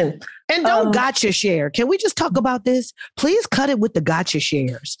 Listen. And don't gotcha share. Can we just talk about this? Please cut it with the gotcha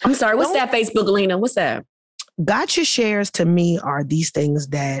shares. I'm sorry. What's that, Facebook, Lena? What's that? Gotcha shares to me are these things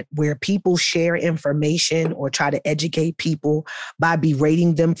that where people share information or try to educate people by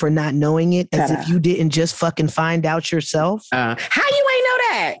berating them for not knowing it as if you didn't just fucking find out yourself. How you ain't know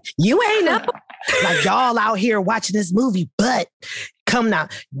that? You ain't know. Like y'all out here watching this movie, but come now,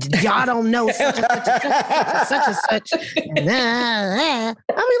 y'all don't know such and such. I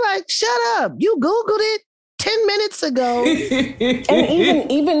mean, like, shut up. You Googled it 10 minutes ago.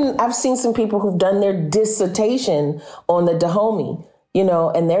 And even I've seen some people who've done their dissertation on the Dahomey,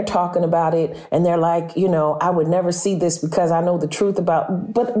 and they're talking about it and they're like, I would never see this because I know the truth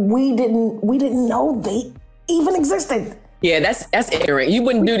about, but we didn't know they even existed. Yeah, that's ignorant. You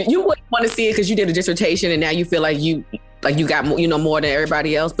wouldn't do that. You wouldn't want to see it because you did a dissertation and now you feel like you got more than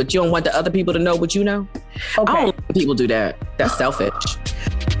everybody else, but you don't want the other people to know what you know. Okay. I don't let people do that. That's selfish.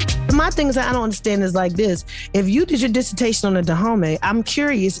 My thing is that I don't understand is like this. If you did your dissertation on the Dahomey, I'm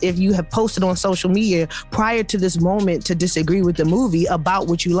curious if you have posted on social media prior to this moment to disagree with the movie about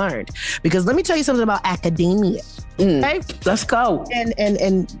what you learned. Because let me tell you something about academia. Okay? Let's go.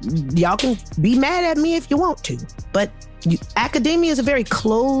 And y'all can be mad at me if you want to, but academia is a very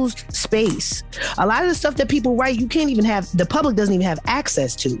closed space. A lot of the stuff that people write, you can't even have, the public doesn't even have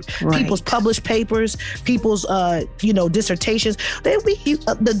access to. Right. People's published papers, people's, dissertations.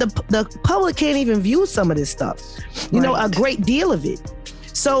 The public can't even view some of this stuff. A great deal of it.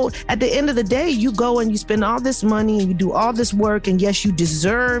 So at the end of the day, you go and you spend all this money and you do all this work. And yes, you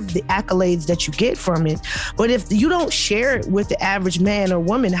deserve the accolades that you get from it. But if you don't share it with the average man or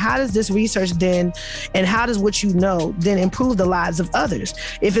woman, how does this research then, and how does what you know then improve the lives of others?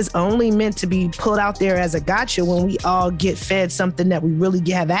 If it's only meant to be put out there as a gotcha when we all get fed something that we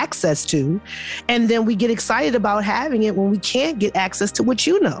really have access to, and then we get excited about having it when we can't get access to what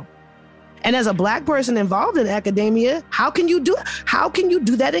you know. And as a Black person involved in academia, how can you do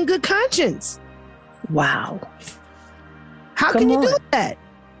that in good conscience? Wow. How can you do that?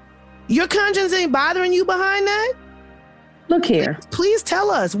 Your conscience ain't bothering you behind that? Look here. Please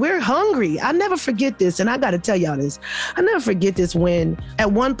tell us. We're hungry. I never forget this. And I got to tell y'all this. I never forget this when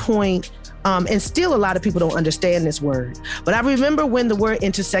at one point, and still a lot of people don't understand this word, but I remember when the word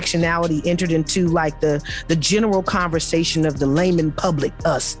intersectionality entered into like the general conversation of the layman public,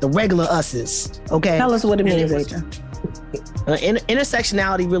 us, the regular us's. Okay. Tell us what it means, Aja.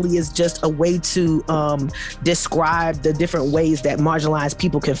 Intersectionality really is just a way to describe the different ways that marginalized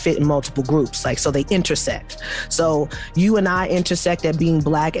people can fit in multiple groups. Like, so they intersect. So you and I intersect at being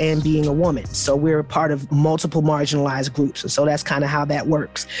Black and being a woman. So we're a part of multiple marginalized groups. And so that's kind of how that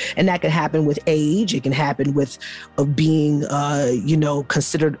works. And that can happen with age. It can happen with being,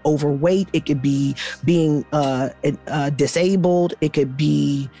 considered overweight. It could be being disabled. It could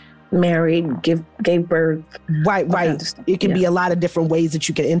be married, gave birth. Right. It can be a lot of different ways that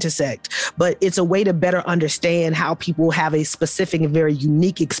you can intersect, but it's a way to better understand how people have a specific and very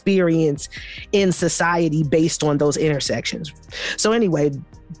unique experience in society based on those intersections. So anyway,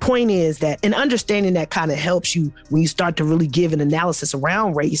 point is that, and understanding that kind of helps you when you start to really give an analysis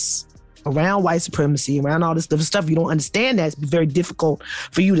around race, around white supremacy, around all this stuff you don't understand. That's very difficult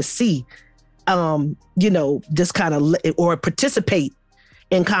for you to see, this kind of, or participate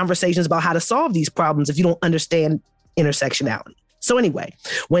in conversations about how to solve these problems if you don't understand intersectionality. So anyway,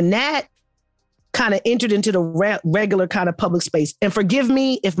 when that kind of entered into the regular kind of public space, and forgive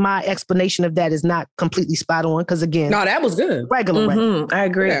me if my explanation of that is not completely spot on, because again, no, that was good. Regular. I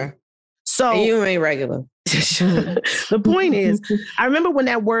agree. Yeah. So and you ain't regular. The point is, I remember when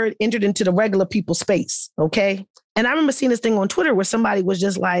that word entered into the regular people space. Okay. And I remember seeing this thing on Twitter where somebody was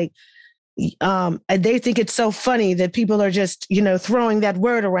just like, they think it's so funny that people are just, throwing that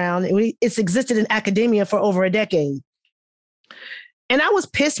word around. It's existed in academia for over a decade. And I was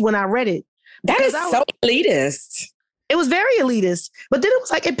pissed when I read it. That is so elitist. It was very elitist. But then it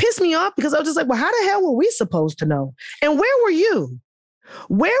was like, it pissed me off because I was just like, well, how the hell were we supposed to know? And where were you?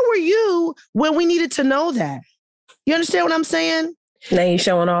 Where were you when we needed to know that? You understand what I'm saying? Now you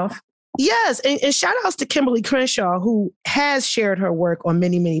showing off. Yes. And shout outs to Kimberly Crenshaw, who has shared her work on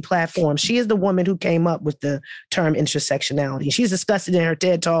many, many platforms. She is the woman who came up with the term intersectionality. She's discussed it in her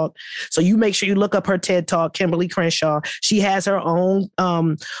TED Talk. So you make sure you look up her TED Talk, Kimberly Crenshaw. She has her own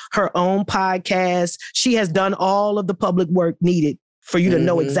podcast. She has done all of the public work needed for you to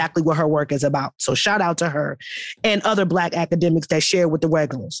know exactly what her work is about. So shout out to her and other Black academics that share with the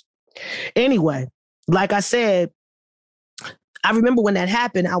regulars. Anyway, like I said, I remember when that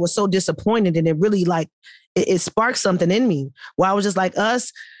happened, I was so disappointed, and it really it sparked something in me where I was just like,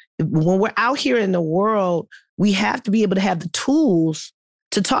 us, when we're out here in the world, we have to be able to have the tools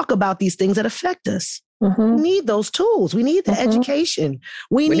to talk about these things that affect us. Mm-hmm. We need those tools. We need the education.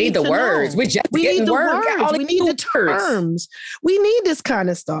 We need the words. We need the words. We need the terms. We need this kind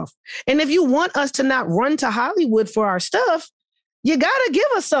of stuff. And if you want us to not run to Hollywood for our stuff, you got to give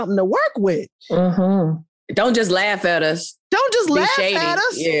us something to work with. Mm-hmm. Don't just laugh at us. Don't just laugh at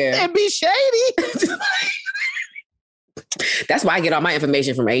us and be shady. That's why I get all my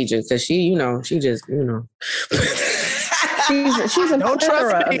information from agents, because she just. She's a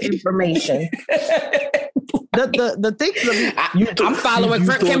plethora of information. The thing I'm following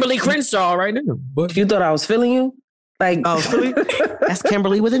Kimberly Crenshaw right now. But you thought I was feeling you? Philly? That's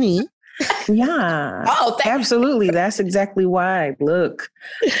Kimberly with an E. Yeah. Absolutely. That's exactly why. Look,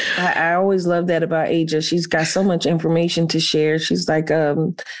 I always love that about Aja. She's got so much information to share. She's like a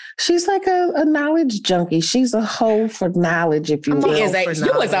knowledge junkie. She's a hoe for knowledge, if you will. Knowledge.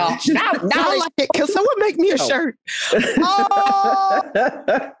 Can someone make me a shirt? Oh,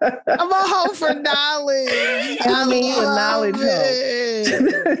 I'm a hoe for knowledge. I mean, a knowledge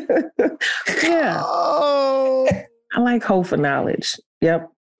hoe. Yeah. Oh. I like hoe for knowledge.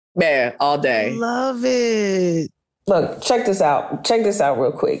 Yep. Man, all day. Love it. Look, check this out. Check this out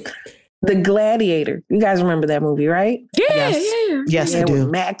real quick. The Gladiator. You guys remember that movie, right? Yes, I do.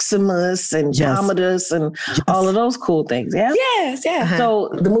 Maximus and Commodus and all of those cool things. Yeah. Yes. Uh-huh. So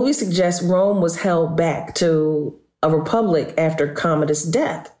the movie suggests Rome was held back to a republic after Commodus'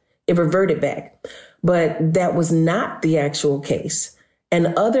 death. It reverted back. But that was not the actual case.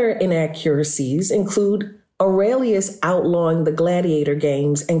 And other inaccuracies include Aurelius outlawing the gladiator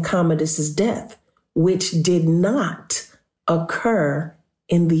games and Commodus' death, which did not occur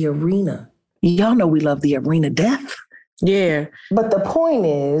in the arena. Y'all know we love the arena death. Yeah. But the point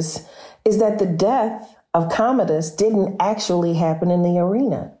is that the death of Commodus didn't actually happen in the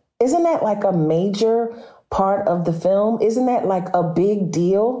arena. Isn't that like a major part of the film? Isn't that like a big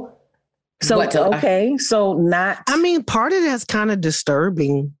deal? So, I mean, part of that's kind of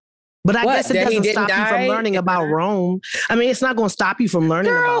disturbing. But I guess it doesn't stop you from learning about Rome. I mean, it's not going to stop you from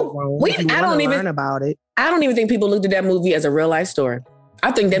learning about Rome. I don't even learn about it. I don't even think people looked at that movie as a real life story.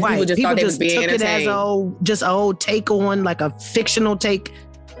 I think that people just thought they was being entertained. It as take on like a fictional take.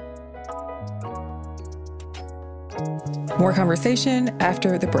 More conversation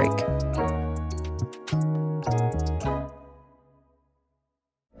after the break.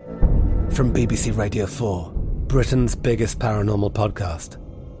 From BBC Radio 4, Britain's biggest paranormal podcast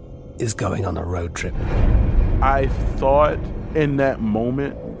is going on a road trip. I thought in that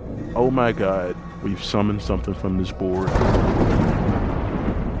moment, oh my God, we've summoned something from this board.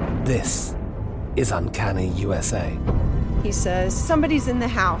 This is Uncanny USA. He says, somebody's in the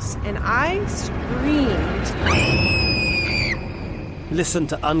house, and I screamed. Listen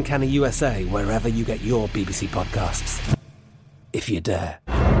to Uncanny USA wherever you get your BBC podcasts, if you dare.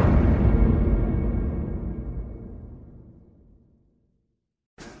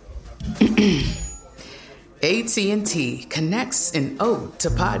 AT&T connects an ode to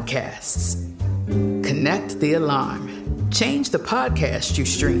podcasts. Connect the alarm. Change the podcast you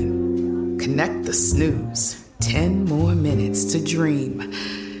stream. Connect the snooze. 10 more minutes to dream.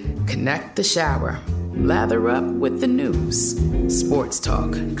 Connect the shower. Lather up with the news. Sports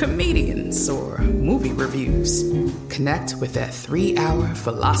talk, comedians, or movie reviews. Connect with that 3-hour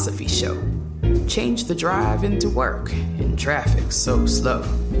philosophy show. Change the drive into work in traffic so slow.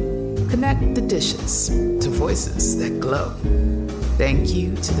 Connect the dishes to voices that glow. Thank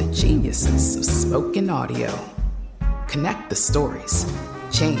you to the geniuses of spoken audio. Connect the stories.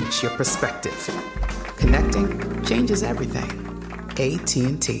 Change your perspective. Connecting changes everything.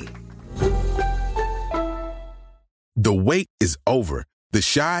 AT&T. The wait is over. The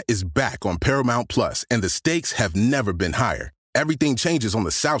Chi is back on Paramount Plus, and the stakes have never been higher. Everything changes on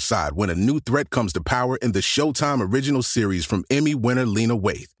the South Side when a new threat comes to power in the Showtime original series from Emmy winner Lena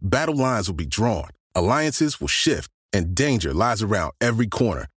Waithe. Battle lines will be drawn, alliances will shift, and danger lies around every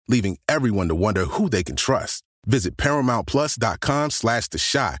corner, leaving everyone to wonder who they can trust. Visit ParamountPlus.com/The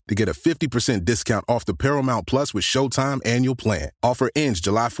Chi to get a 50% discount off the Paramount Plus with Showtime annual plan. Offer ends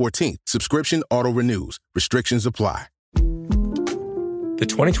July 14th. Subscription auto-renews. Restrictions apply. The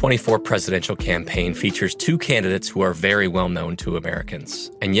 2024 presidential campaign features two candidates who are very well known to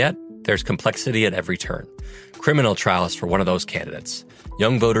Americans. And yet, there's complexity at every turn. Criminal trials for one of those candidates.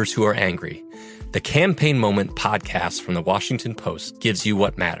 Young voters who are angry. The Campaign Moment podcast from The Washington Post gives you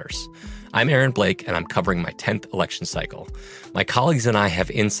what matters. I'm Aaron Blake, and I'm covering my 10th election cycle. My colleagues and I have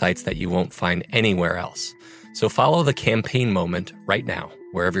insights that you won't find anywhere else. So follow The Campaign Moment right now,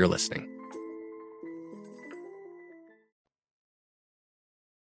 wherever you're listening.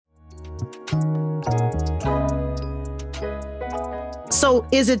 So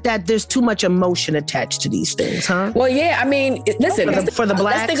is it that there's too much emotion attached to these things, huh? Well, yeah. I mean, listen. For the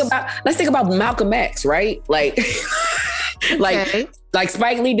blacks? Let's think about Malcolm X, right? Like, like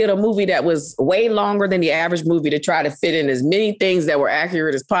Spike Lee did a movie that was way longer than the average movie to try to fit in as many things that were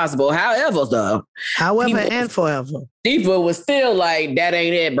accurate as possible. However, people was still like, that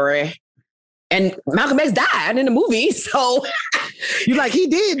ain't it, bruh. And Malcolm X died in the movie, so you like he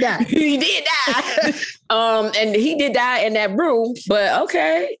did die. He did die, and he did die in that room. But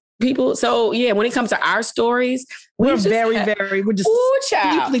okay, people. So yeah, when it comes to our stories, we're just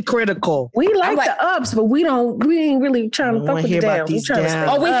deeply critical. We like the ups, but we ain't really trying to fuck with the downs.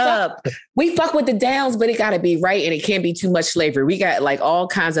 We fuck with the downs, but it got to be right, and it can't be too much slavery. We got like all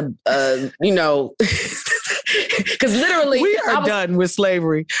kinds of, because literally we are done with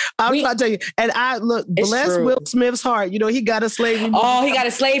slavery. I'll tell you. And bless Will Smith's heart. You know, he got a slavery movie. Oh, he got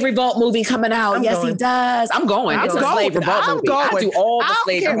a slavery vault movie coming out. He does. I'm going. It's a slavery vault movie. I do all the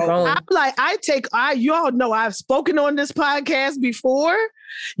slavery vault. I'm like, you all know I've spoken on this podcast before.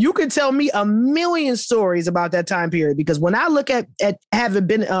 You can tell me a million stories about that time period, because when I look at having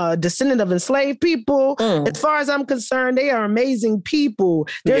been a descendant of enslaved people, as far as I'm concerned, they are amazing people.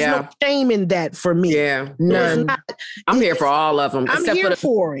 There's no shame in that for me. Yeah, none. I'm here for all of them. I'm here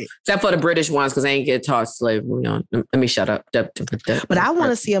for it. Except for the British ones, because they ain't get taught slavery. Let me shut up. But I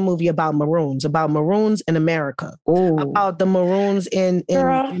want to see a movie about maroons in America. Ooh. About the maroons in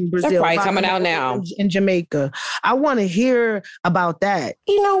Brazil. That's right, coming out now. In Jamaica. I want to hear about that.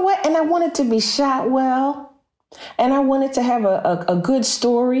 You know what? And I want it to be shot well. And I want it to have a good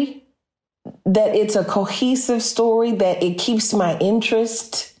story, that it's a cohesive story, that it keeps my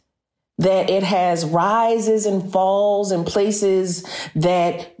interest, that it has rises and falls and places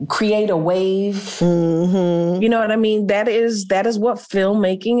that create a wave. Mm-hmm. You know what I mean? That is what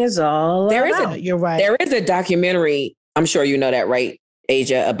filmmaking is all about. You're right. There is a documentary, I'm sure you know that, right,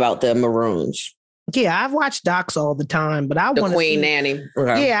 Asia, about the Maroons. Yeah, I've watched docs all the time, but I want to Queen Nanny.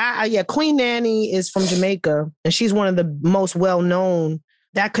 Okay. Yeah, Queen Nanny is from Jamaica, and she's one of the most well-known.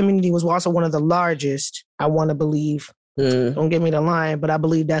 That community was also one of the largest, I want to believe. Don't give me the line, but I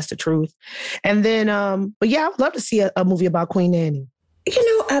believe that's the truth. And then, but yeah, I would love to see a movie about Queen Nanny.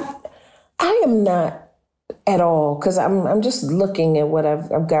 You know, I am not at all, because I'm just looking at what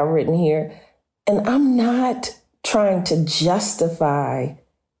I've got written here, and I'm not trying to justify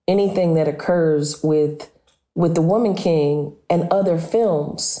anything that occurs with The Woman King and other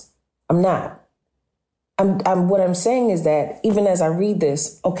films. I'm not. What I'm saying is that even as I read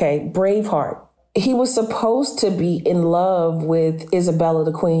this, okay, Braveheart, he was supposed to be in love with Isabella,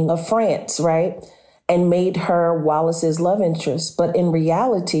 the Queen of France, right? And made her Wallace's love interest. But in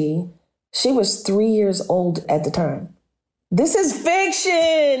reality, she was 3 years old at the time. This is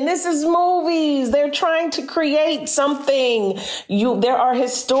fiction. This is movies. They're trying to create something. There are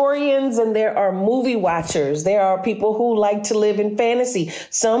historians and there are movie watchers. There are people who like to live in fantasy.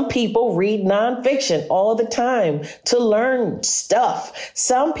 Some people read nonfiction all the time to learn stuff.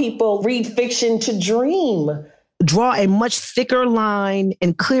 Some people read fiction to dream. Draw a much thicker line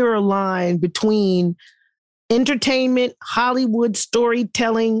and clearer line between entertainment, Hollywood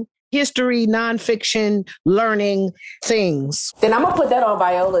storytelling, history, nonfiction, learning things. Then I'm going to put that on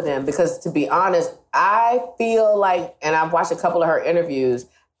Viola then, because to be honest, I feel like, and I've watched a couple of her interviews,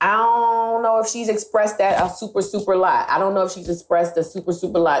 I don't know if she's expressed that a super lot. I don't know if she's expressed a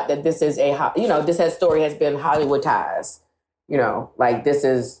super lot that this is this story has been Hollywoodized. Like this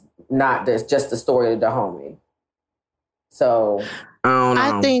is not just the story of the homie. So I don't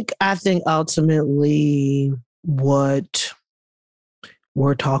know. I think ultimately what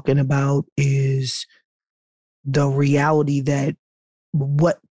we're talking about is the reality that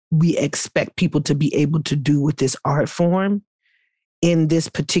what we expect people to be able to do with this art form in this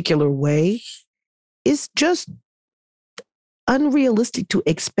particular way is just unrealistic to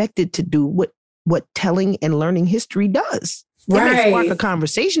expect it to do what telling and learning history does. Right. It may spark a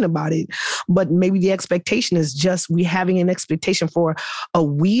conversation about it, but maybe the expectation is just we having an expectation for a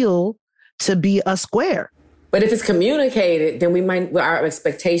wheel to be a square. But if it's communicated, then our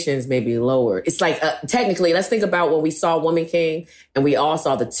expectations may be lowered. It's like, technically, let's think about when we saw Woman King and we all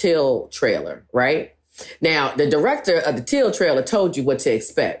saw the Till trailer, right? Now, the director of the Till trailer told you what to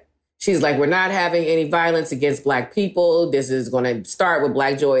expect. She's like, we're not having any violence against Black people. This is going to start with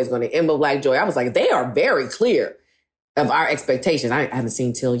Black joy. It's going to end with Black joy. I was like, they are very clear of our expectations. I haven't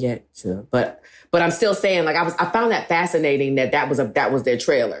seen Till yet, sure. But I'm still saying, like, I found that fascinating that was their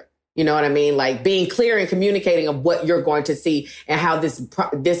trailer. You know what I mean? Like being clear and communicating of what you're going to see and how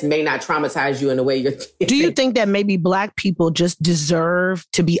this may not traumatize you in the way you're thinking. Do you think that maybe Black people just deserve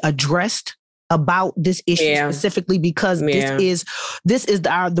to be addressed about this issue specifically because this is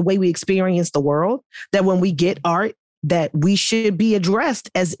the way we experience the world, that when we get art, that we should be addressed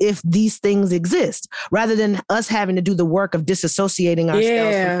as if these things exist, rather than us having to do the work of disassociating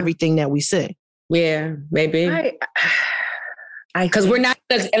ourselves from everything that we see. Yeah, maybe. Because we're not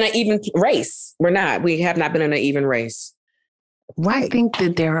in an even race. We're not. We have not been in an even race. Right. I think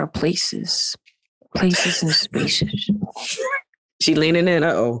that there are places and spaces. She leaning in.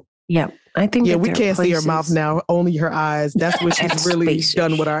 Uh-oh. Yeah. I think we can't see her mouth now, only her eyes. That's what she's really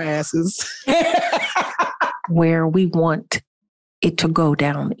done with our asses. Where we want it to go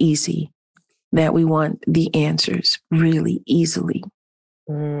down easy, that we want the answers really easily.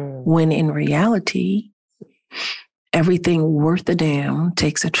 When in reality, everything worth a damn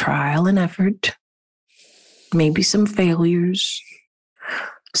takes a trial and effort, maybe some failures,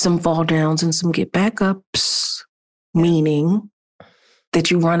 some fall downs and some get back ups, meaning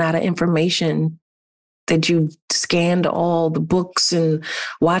that you run out of information, that you've scanned all the books and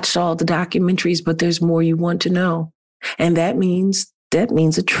watched all the documentaries, but there's more you want to know. And that means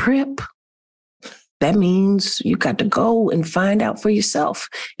a trip. That means you got to go and find out for yourself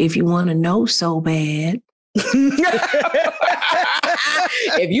if you want to know so bad. If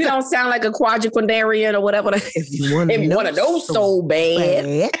you don't sound like a quadriquindarian or whatever, if you want to know so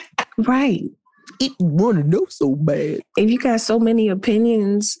bad. Right. If you want to know so bad. If you got so many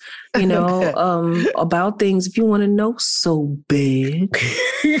opinions, about things, if you want to know so bad.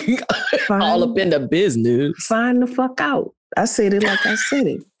 All up in the business. Find the fuck out. I said it like I said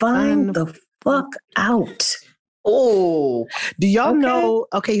it. Find the fuck out. Oh. Do y'all know?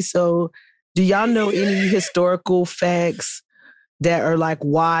 Okay, so do y'all know any historical facts that are like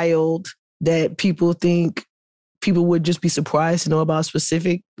wild that people think people would just be surprised to know about a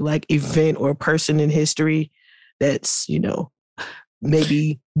specific like event or person in history that's,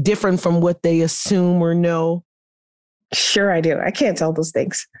 maybe different from what they assume or know? Sure, I do. I can't tell those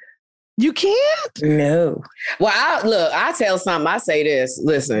things. You can't? No. Well, I tell something. I say this.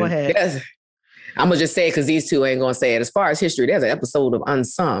 Listen, go ahead. I'm going to just say it because these two ain't going to say it. As far as history, there's an episode of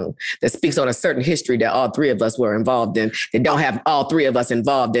Unsung that speaks on a certain history that all three of us were involved in, that don't have all three of us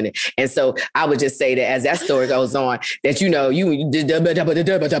involved in it. And so I would just say that as that story goes on, that,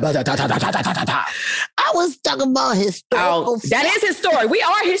 I was talking about historical. That is his story. We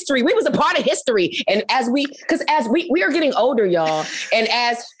are history. We was a part of history. And as we are getting older, y'all. And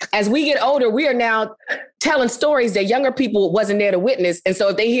as we get older, we are now telling stories that younger people wasn't there to witness. And so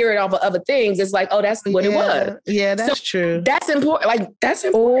if they hear it off of other things, it's like, oh, that's what it was. Yeah, that's true. That's important. Like, that's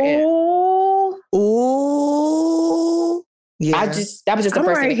important. Oh. Yeah. That was just the I'm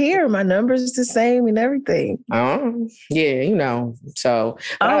person right here. My number's is the same and everything. Oh, yeah, so.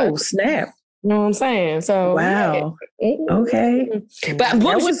 Snap. You know what I'm saying? So wow. Yeah. Okay. But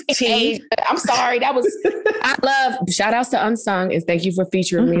what was age? I'm sorry. I love shout outs to Unsung and thank you for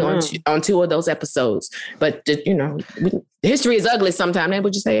featuring me on two of those episodes. But history is ugly sometimes.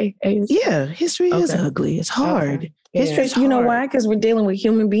 Would you say? Yeah, history is ugly. It's hard. Okay. History, you know why? Because we're dealing with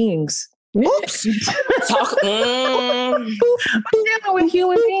human beings. Oops. We're dealing with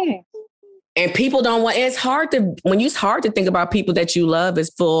human beings. And people don't want, it's hard to think about people that you love as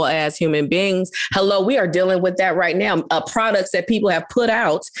full as human beings. Hello, we are dealing with that right now. Products that people have put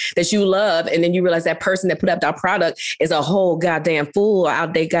out that you love. And then you realize that person that put up that product is a whole goddamn fool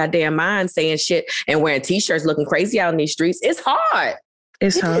out their goddamn mind saying shit and wearing t-shirts looking crazy out in these streets. It's hard.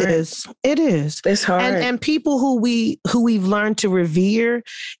 It's hard. It is. It's hard. And people who we've learned to revere,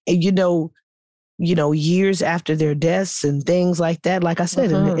 years after their deaths and things like that, like I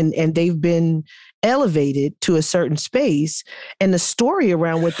said, and they've been elevated to a certain space and the story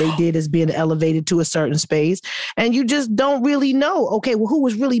around what they did is being elevated to a certain space. And you just don't really know, okay, well, who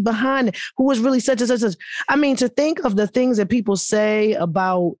was really behind it? Who was really such and such and such? I mean, to think of the things that people say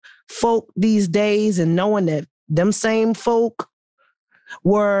about folk these days and knowing that them same folk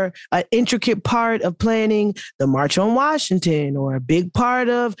were an intricate part of planning the March on Washington or a big part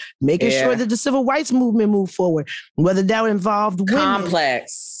of making sure that the civil rights movement moved forward, whether that involved women.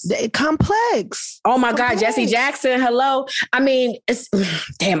 Complex. Oh my God, Jesse Jackson, hello. I mean, it's,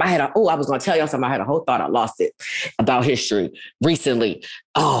 damn, I was going to tell y'all something. I had a whole thought. I lost it about history recently.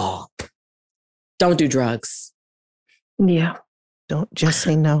 Oh, don't do drugs. Yeah. Don't just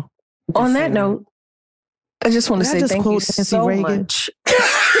say no. On that note, I just want to say thank you so much.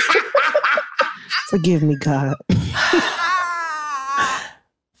 Forgive me, God.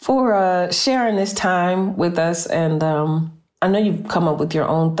 For sharing this time with us. And I know you've come up with your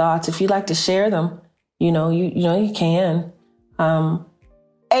own thoughts. If you'd like to share them, you can.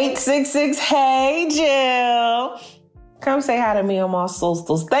 866 Hey Jill. Come say hi to me on my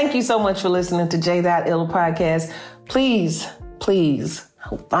socials. Thank you so much for listening to J.Ill podcast. Please, please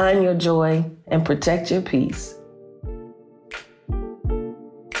find your joy and protect your peace.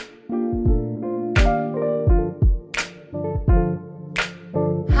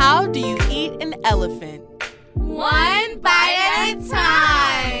 How do you eat an elephant? One bite at a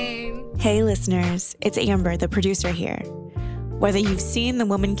time. Hey listeners, it's Amber, the producer here. Whether you've seen The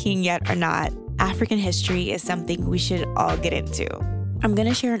Woman King yet or not, African history is something we should all get into. I'm going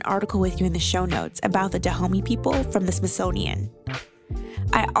to share an article with you in the show notes about the Dahomey people from the Smithsonian.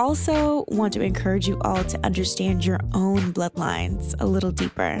 I also want to encourage you all to understand your own bloodlines a little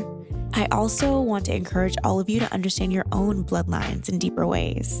deeper. I also want to encourage all of you to understand your own bloodlines in deeper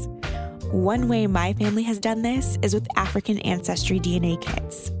ways. One way my family has done this is with African ancestry DNA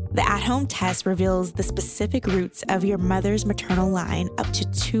kits. The at-home test reveals the specific roots of your mother's maternal line up to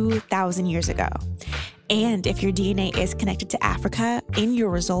 2,000 years ago. And if your DNA is connected to Africa, in your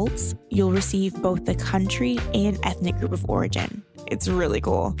results, you'll receive both the country and ethnic group of origin. It's really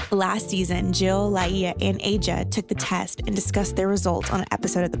cool. Last season, Jill, Laia, and Aja took the test and discussed their results on an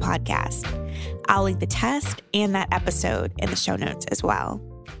episode of the podcast. I'll link the test and that episode in the show notes as well.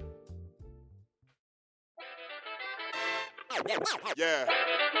 Yeah.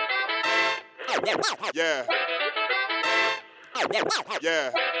 Yeah.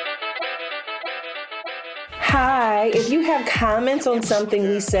 Yeah. Hi, if you have comments on something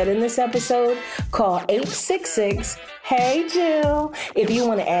we said in this episode, call 866-HEY-JILL. If you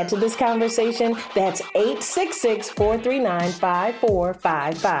want to add to this conversation, that's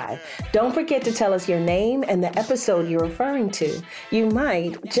 866-439-5455. Don't forget to tell us your name and the episode you're referring to. You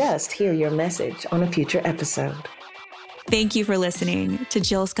might just hear your message on a future episode. Thank you for listening to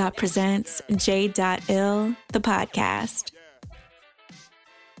Jill Scott Presents J.Ill, the podcast.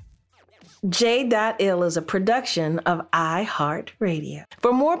 J.Ill is a production of iHeartRadio.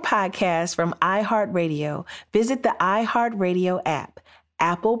 For more podcasts from iHeartRadio, visit the iHeartRadio app,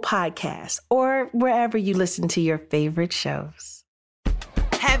 Apple Podcasts, or wherever you listen to your favorite shows.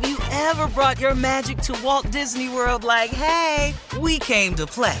 Have you ever brought your magic to Walt Disney World like, hey, we came to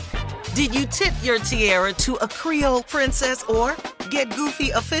play? Did you tip your tiara to a Creole princess or get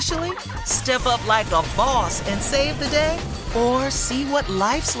goofy officially? Step up like a boss and save the day? Or see what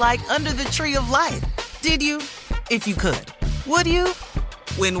life's like under the tree of life? Did you? If you could. Would you?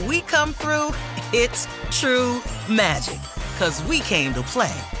 When we come through, it's true magic. 'Cause we came to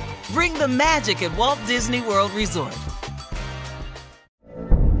play. Bring the magic at Walt Disney World Resort.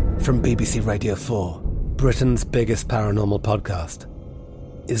 From BBC Radio 4, Britain's biggest paranormal podcast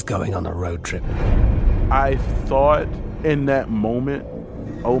is going on a road trip. I thought in that moment,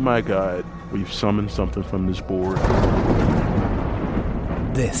 oh my God, we've summoned something from this board.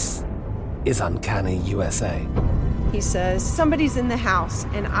 This is Uncanny USA. He says, somebody's in the house,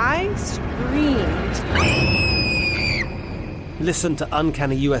 and I screamed. Listen to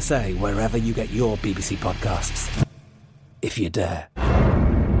Uncanny USA wherever you get your BBC podcasts, if you dare.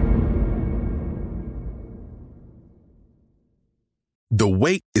 The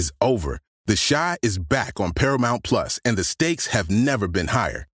wait is over. The Chi is back on Paramount Plus, and the stakes have never been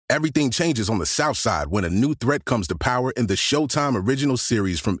higher. Everything changes on the South Side when a new threat comes to power in the Showtime original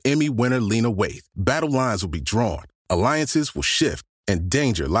series from Emmy winner Lena Waithe. Battle lines will be drawn, alliances will shift, and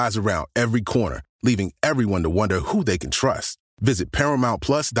danger lies around every corner, leaving everyone to wonder who they can trust. Visit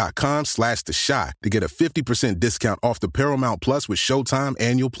ParamountPlus.com/The Chi to get a 50% discount off the Paramount Plus with Showtime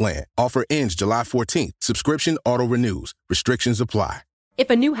annual plan. Offer ends July 14th. Subscription auto-renews. Restrictions apply. If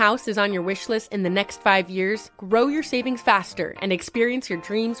a new house is on your wish list in the next 5 years, grow your savings faster and experience your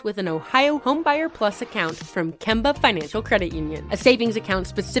dreams with an Ohio Homebuyer Plus account from Kemba Financial Credit Union. A savings account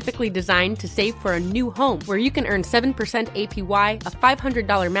specifically designed to save for a new home, where you can earn 7% APY, a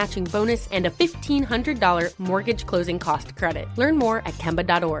 $500 matching bonus, and a $1,500 mortgage closing cost credit. Learn more at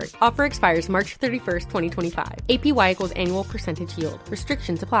Kemba.org. Offer expires March 31st, 2025. APY equals annual percentage yield.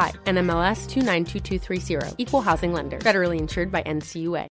 Restrictions apply. NMLS 292230. Equal housing lender. Federally insured by NCUA.